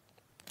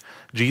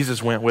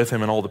 Jesus went with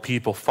him, and all the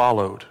people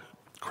followed,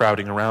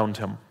 crowding around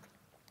him.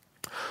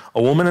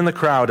 A woman in the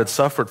crowd had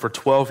suffered for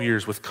 12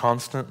 years with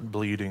constant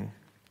bleeding.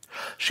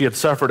 She had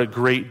suffered a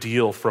great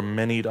deal from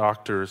many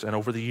doctors, and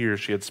over the years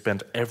she had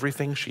spent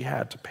everything she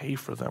had to pay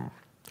for them.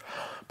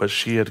 But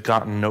she had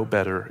gotten no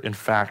better. In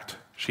fact,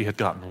 she had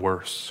gotten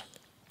worse.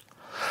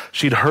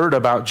 She'd heard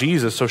about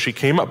Jesus, so she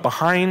came up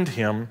behind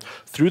him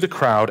through the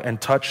crowd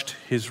and touched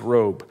his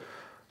robe.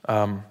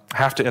 I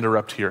have to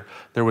interrupt here.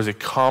 There was a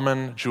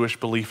common Jewish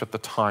belief at the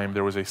time.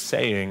 There was a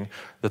saying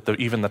that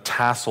even the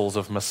tassels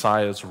of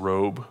Messiah's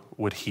robe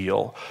would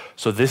heal.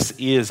 So this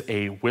is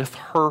with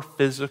her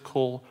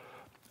physical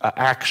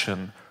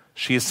action,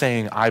 she is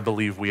saying, "I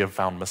believe we have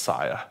found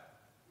Messiah."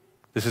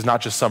 This is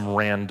not just some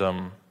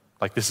random,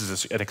 this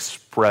is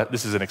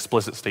an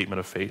explicit statement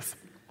of faith.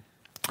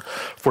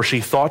 For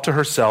she thought to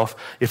herself,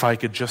 "If I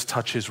could just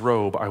touch his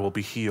robe, I will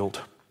be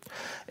healed."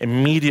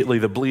 Immediately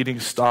the bleeding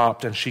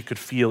stopped, and she could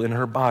feel in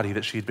her body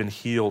that she had been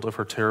healed of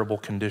her terrible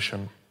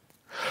condition.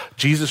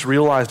 Jesus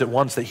realized at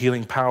once that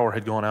healing power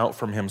had gone out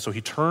from him, so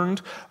he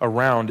turned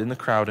around in the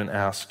crowd and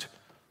asked,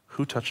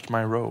 "Who touched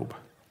my robe?"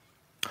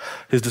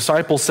 His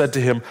disciples said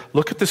to him,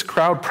 "Look at this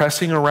crowd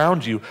pressing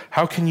around you.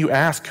 How can you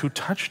ask, 'Who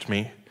touched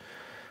me?'"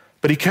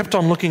 But he kept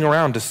on looking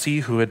around to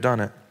see who had done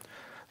it.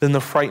 Then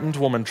the frightened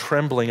woman,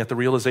 trembling at the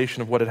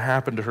realization of what had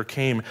happened to her,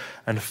 came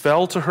and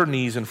fell to her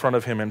knees in front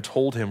of him and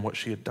told him what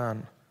she had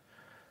done.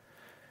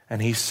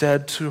 And he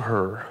said to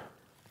her,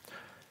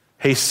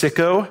 "Hey,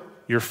 sicko,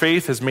 your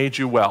faith has made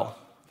you well."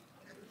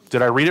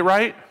 Did I read it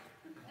right?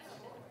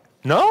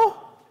 No?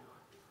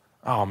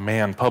 Oh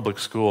man, public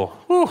school.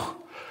 Whew.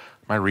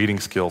 My reading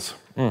skills.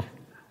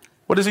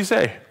 What does he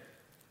say?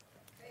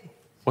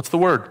 What's the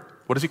word?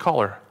 What does he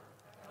call her?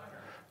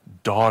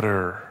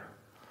 Daughter.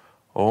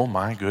 Oh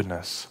my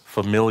goodness.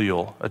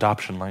 Familial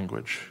adoption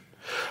language.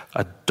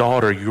 A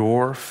daughter,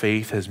 your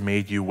faith has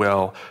made you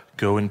well.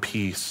 Go in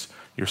peace.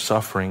 Your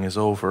suffering is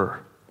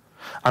over.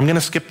 I'm going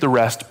to skip the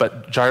rest,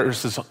 but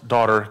Jairus'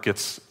 daughter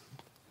gets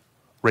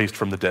raised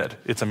from the dead.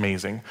 It's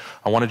amazing.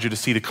 I wanted you to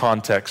see the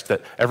context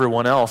that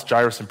everyone else,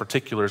 Jairus in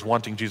particular, is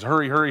wanting Jesus,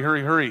 hurry, hurry,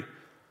 hurry, hurry.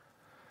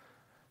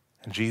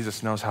 And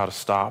Jesus knows how to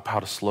stop,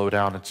 how to slow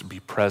down, and to be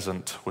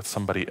present with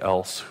somebody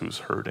else who's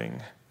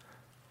hurting,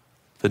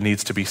 that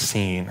needs to be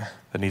seen,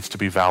 that needs to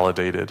be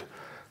validated,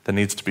 that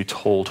needs to be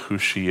told who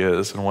she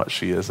is and what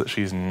she is, that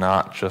she's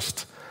not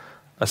just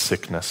a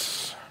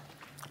sickness.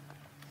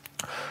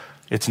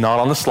 It's not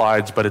on the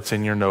slides, but it's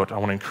in your note. I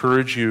want to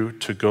encourage you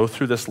to go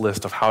through this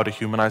list of how to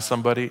humanize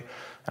somebody,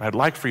 and I'd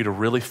like for you to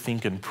really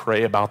think and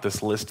pray about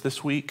this list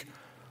this week,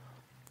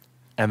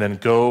 and then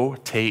go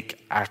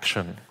take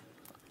action.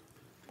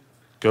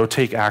 Go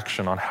take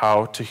action on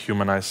how to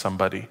humanize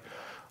somebody.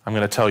 I'm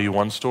going to tell you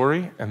one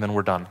story, and then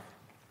we're done.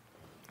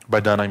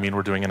 By done, I mean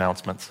we're doing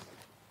announcements.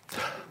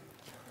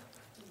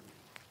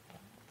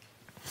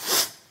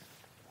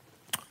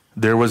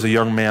 There was a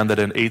young man that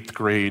in 8th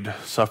grade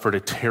suffered a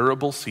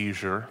terrible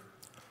seizure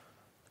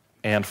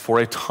and for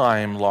a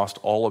time lost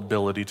all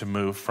ability to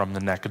move from the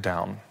neck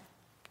down.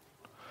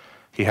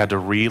 He had to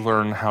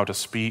relearn how to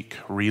speak,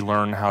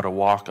 relearn how to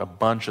walk, a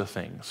bunch of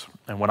things.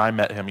 And when I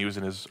met him, he was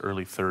in his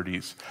early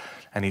 30s,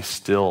 and he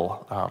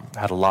still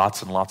had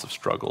lots and lots of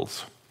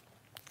struggles.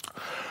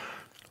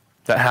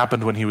 That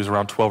happened when he was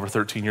around 12 or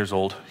 13 years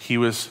old. He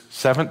was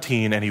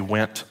 17, and he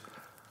went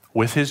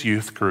with his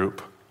youth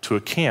group to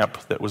a camp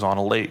that was on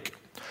a lake.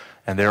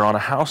 And they're on a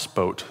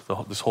houseboat,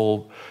 this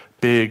whole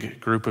big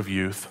group of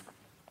youth.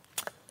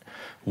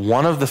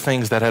 One of the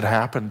things that had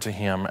happened to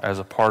him as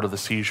a part of the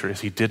seizure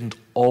is he didn't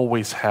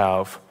always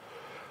have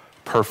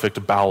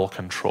perfect bowel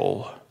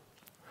control.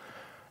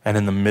 And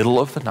in the middle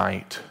of the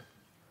night,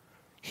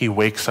 he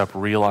wakes up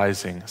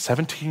realizing,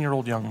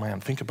 17-year-old young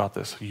man, think about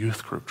this,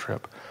 youth group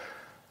trip,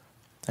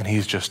 and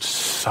he's just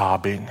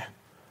sobbing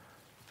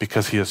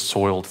because he has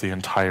soiled the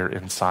entire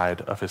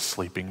inside of his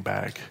sleeping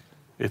bag.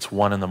 It's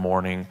 1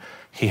 a.m.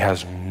 He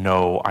has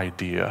no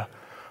idea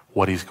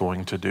what he's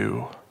going to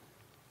do.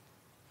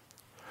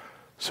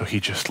 So he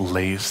just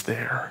lays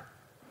there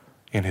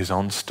in his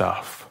own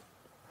stuff,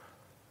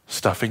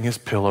 stuffing his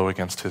pillow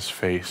against his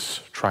face,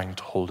 trying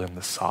to hold in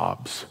the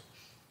sobs.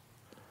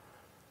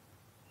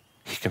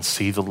 He can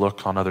see the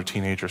look on other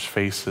teenagers'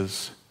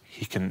 faces.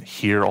 He can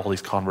hear all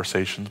these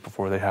conversations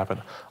before they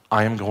happen.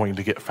 I am going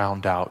to get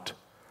found out.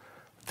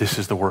 This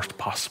is the worst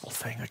possible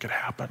thing that could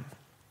happen.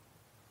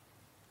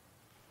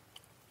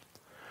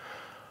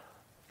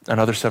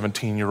 Another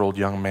 17-year-old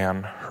young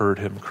man heard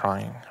him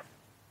crying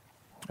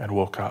and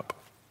woke up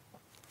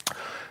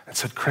and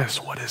said,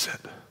 "Chris, what is it?"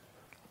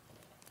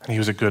 And he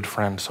was a good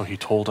friend, so he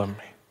told him.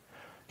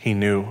 He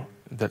knew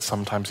that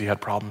sometimes he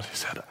had problems. He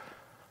said,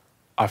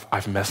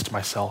 I've messed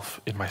myself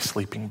in my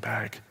sleeping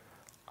bag.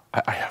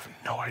 I have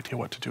no idea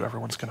what to do.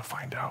 Everyone's going to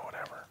find out,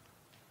 whatever.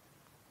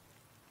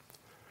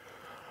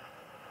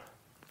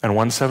 And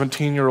one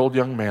 17-year-old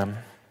young man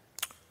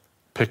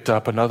picked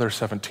up another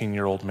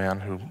 17-year-old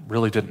man who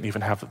really didn't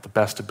even have the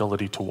best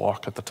ability to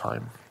walk at the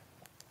time,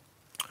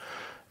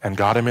 and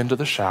got him into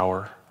the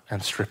shower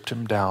and stripped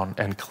him down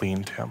and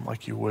cleaned him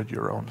like you would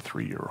your own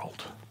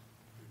 3-year-old.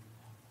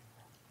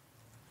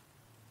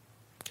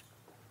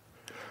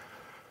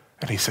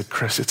 And he said,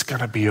 Chris, it's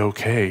going to be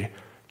okay.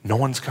 No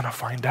one's going to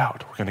find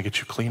out. We're going to get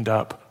you cleaned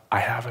up. I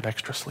have an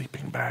extra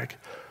sleeping bag.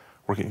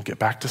 We're going to get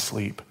back to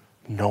sleep.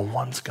 No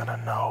one's going to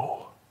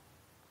know.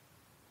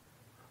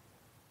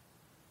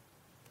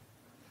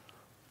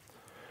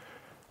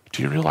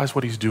 Do you realize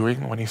what he's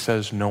doing when he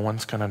says no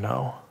one's going to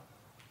know?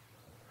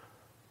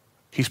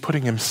 He's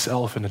putting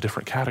himself in a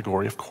different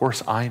category. Of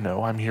course I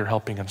know. I'm here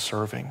helping and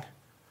serving.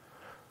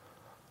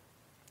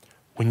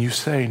 When you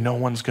say no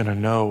one's going to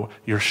know,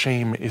 your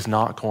shame is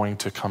not going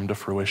to come to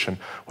fruition.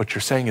 What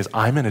you're saying is,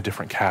 I'm in a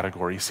different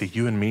category. See,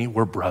 you and me,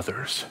 we're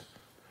brothers.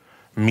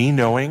 Me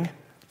knowing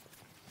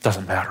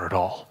doesn't matter at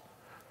all.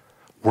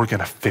 We're going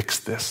to fix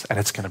this, and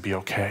it's going to be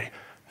okay.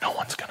 No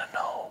one's going to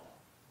know.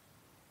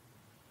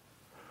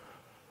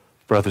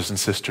 Brothers and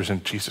sisters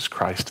in Jesus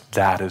Christ,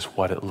 that is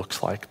what it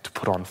looks like to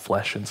put on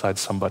flesh inside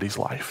somebody's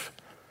life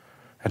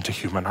and to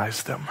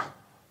humanize them.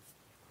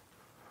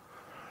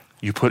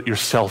 You put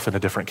yourself in a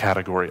different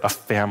category, a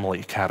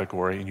family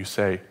category, and you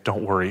say,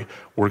 don't worry,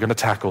 we're going to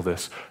tackle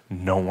this.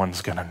 No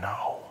one's going to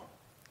know.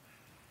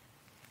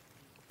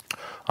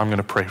 I'm going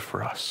to pray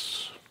for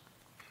us.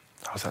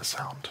 How's that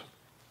sound?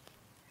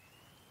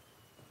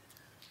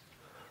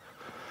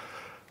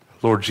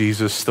 Lord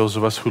Jesus, those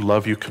of us who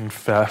love you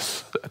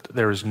confess that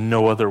there is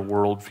no other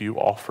worldview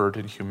offered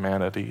in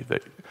humanity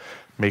that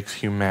makes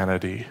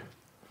humanity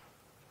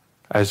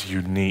as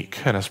unique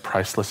and as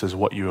priceless as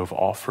what you have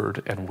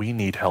offered, and we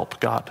need help,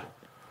 God.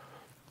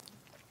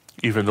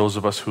 Even those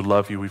of us who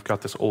love you, we've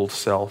got this old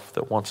self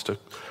that wants to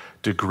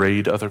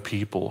degrade other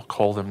people,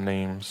 call them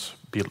names,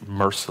 be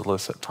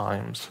merciless at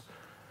times.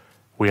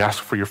 We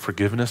ask for your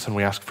forgiveness and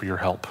we ask for your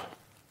help.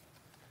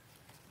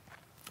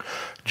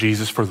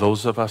 Jesus, for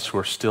those of us who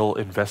are still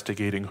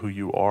investigating who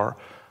you are,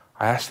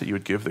 I ask that you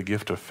would give the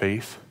gift of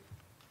faith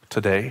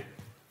today.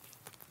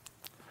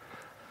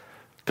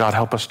 God,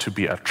 help us to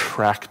be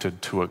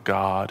attracted to a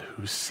God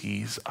who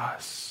sees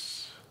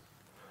us.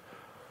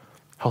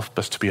 Help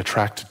us to be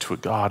attracted to a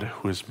God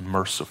who is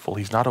merciful.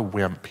 He's not a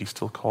wimp. He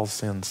still calls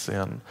sin,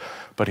 sin,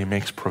 but he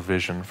makes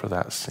provision for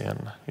that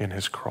sin in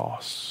his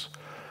cross.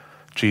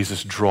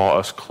 Jesus, draw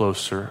us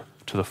closer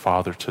to the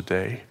Father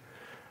today.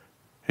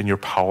 In your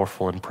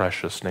powerful and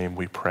precious name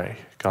we pray.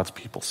 God's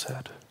people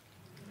said,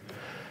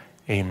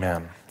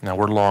 amen. Now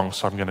we're long,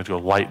 so I'm going to go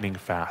lightning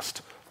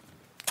fast.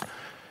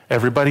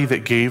 Everybody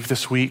that gave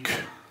this week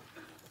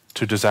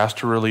to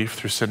disaster relief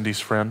through Cindy's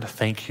friend,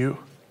 thank you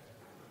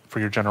for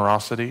your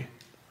generosity.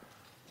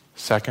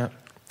 Second,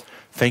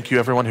 thank you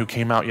everyone who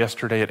came out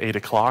yesterday at 8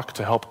 o'clock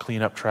to help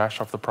clean up trash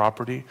off the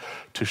property.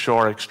 To show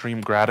our extreme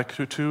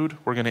gratitude,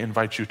 we're going to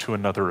invite you to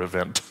another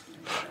event.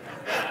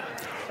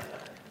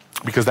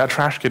 Because that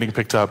trash getting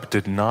picked up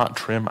did not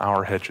trim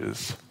our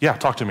hedges. Yeah,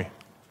 talk to me. Time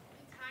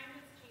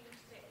has changed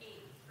to 8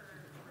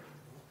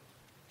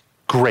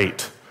 for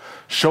Great.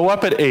 Show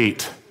up at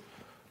 8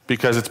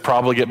 because it's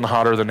probably getting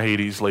hotter than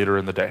Hades later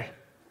in the day.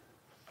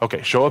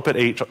 Okay, show up at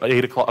 8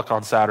 o'clock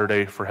on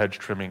Saturday for hedge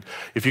trimming.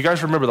 If you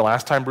guys remember the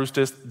last time Bruce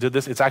did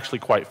this, it's actually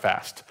quite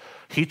fast.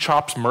 He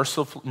chops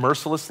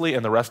mercilessly,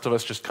 and the rest of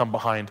us just come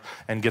behind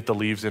and get the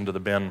leaves into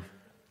the bin.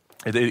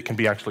 It can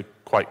be actually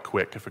quite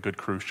quick if a good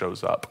crew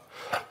shows up.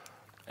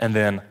 And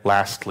then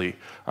lastly,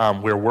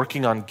 we're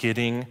working on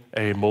getting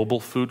a mobile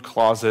food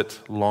closet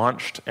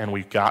launched, and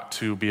we've got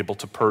to be able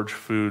to purge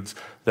foods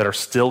that are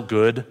still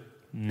good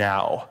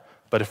now.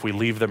 But if we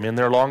leave them in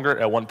there longer,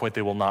 at one point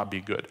they will not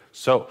be good.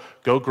 So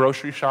go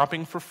grocery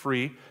shopping for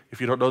free. If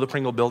you don't know the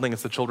Pringle building,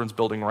 it's the children's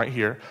building right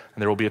here,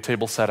 and there will be a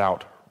table set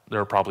out.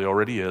 There probably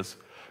already is.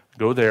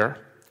 Go there,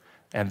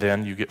 and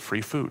then you get free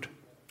food.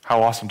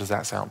 How awesome does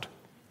that sound?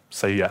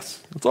 Say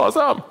yes. It's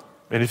awesome.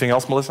 Anything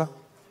else, Melissa?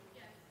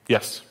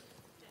 Yes.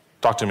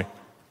 Talk to me.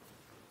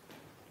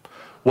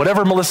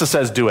 Whatever Melissa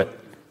says, do it.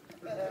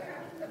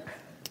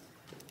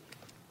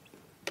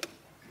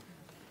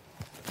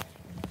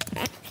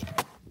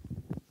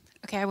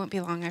 Okay, I won't be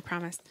long, I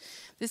promise.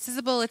 This is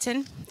a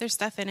bulletin. There's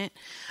stuff in it.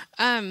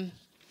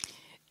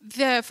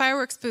 The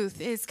fireworks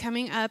booth is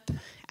coming up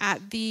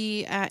at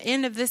the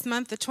end of this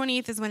month. The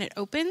 20th is when it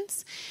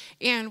opens,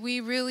 and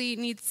we really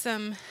need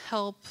some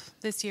help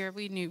this year.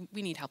 We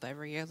need help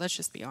every year, let's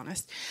just be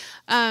honest.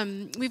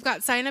 We've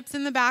got sign-ups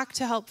in the back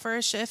to help for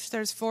a shift.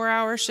 There's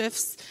 4-hour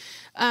shifts,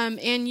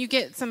 and you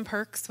get some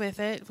perks with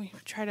it. We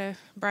try to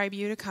bribe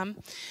you to come.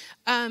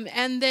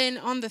 And then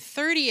on the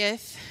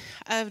 30th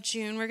of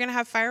June, we're going to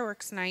have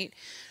fireworks night.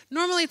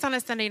 Normally it's on a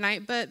Sunday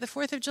night, but the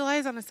 4th of July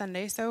is on a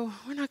Sunday, so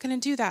we're not going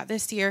to do that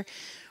this year.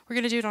 We're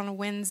going to do it on a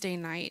Wednesday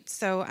night.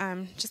 So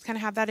just kind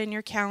of have that in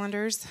your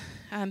calendars.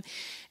 And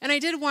I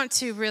did want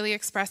to really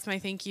express my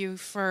thank you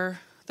for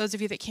those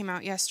of you that came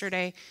out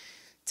yesterday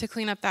to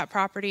clean up that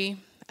property.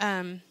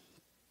 The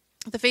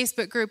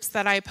Facebook groups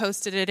that I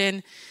posted it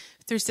in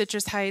through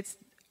Citrus Heights,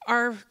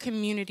 our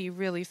community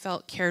really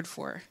felt cared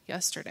for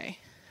yesterday.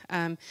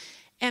 And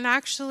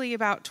actually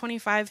about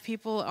 25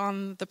 people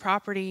on the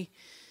property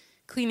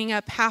cleaning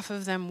up, half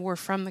of them were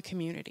from the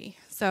community.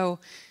 So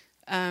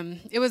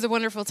it was a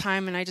wonderful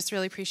time, and I just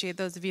really appreciate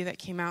those of you that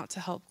came out to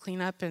help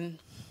clean up, and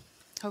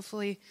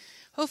hopefully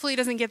it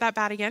doesn't get that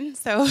bad again,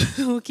 so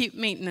we'll keep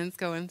maintenance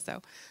going.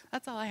 So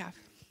that's all I have.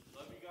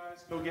 Love you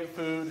guys. Go get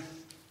food.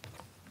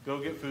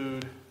 Go get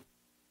food.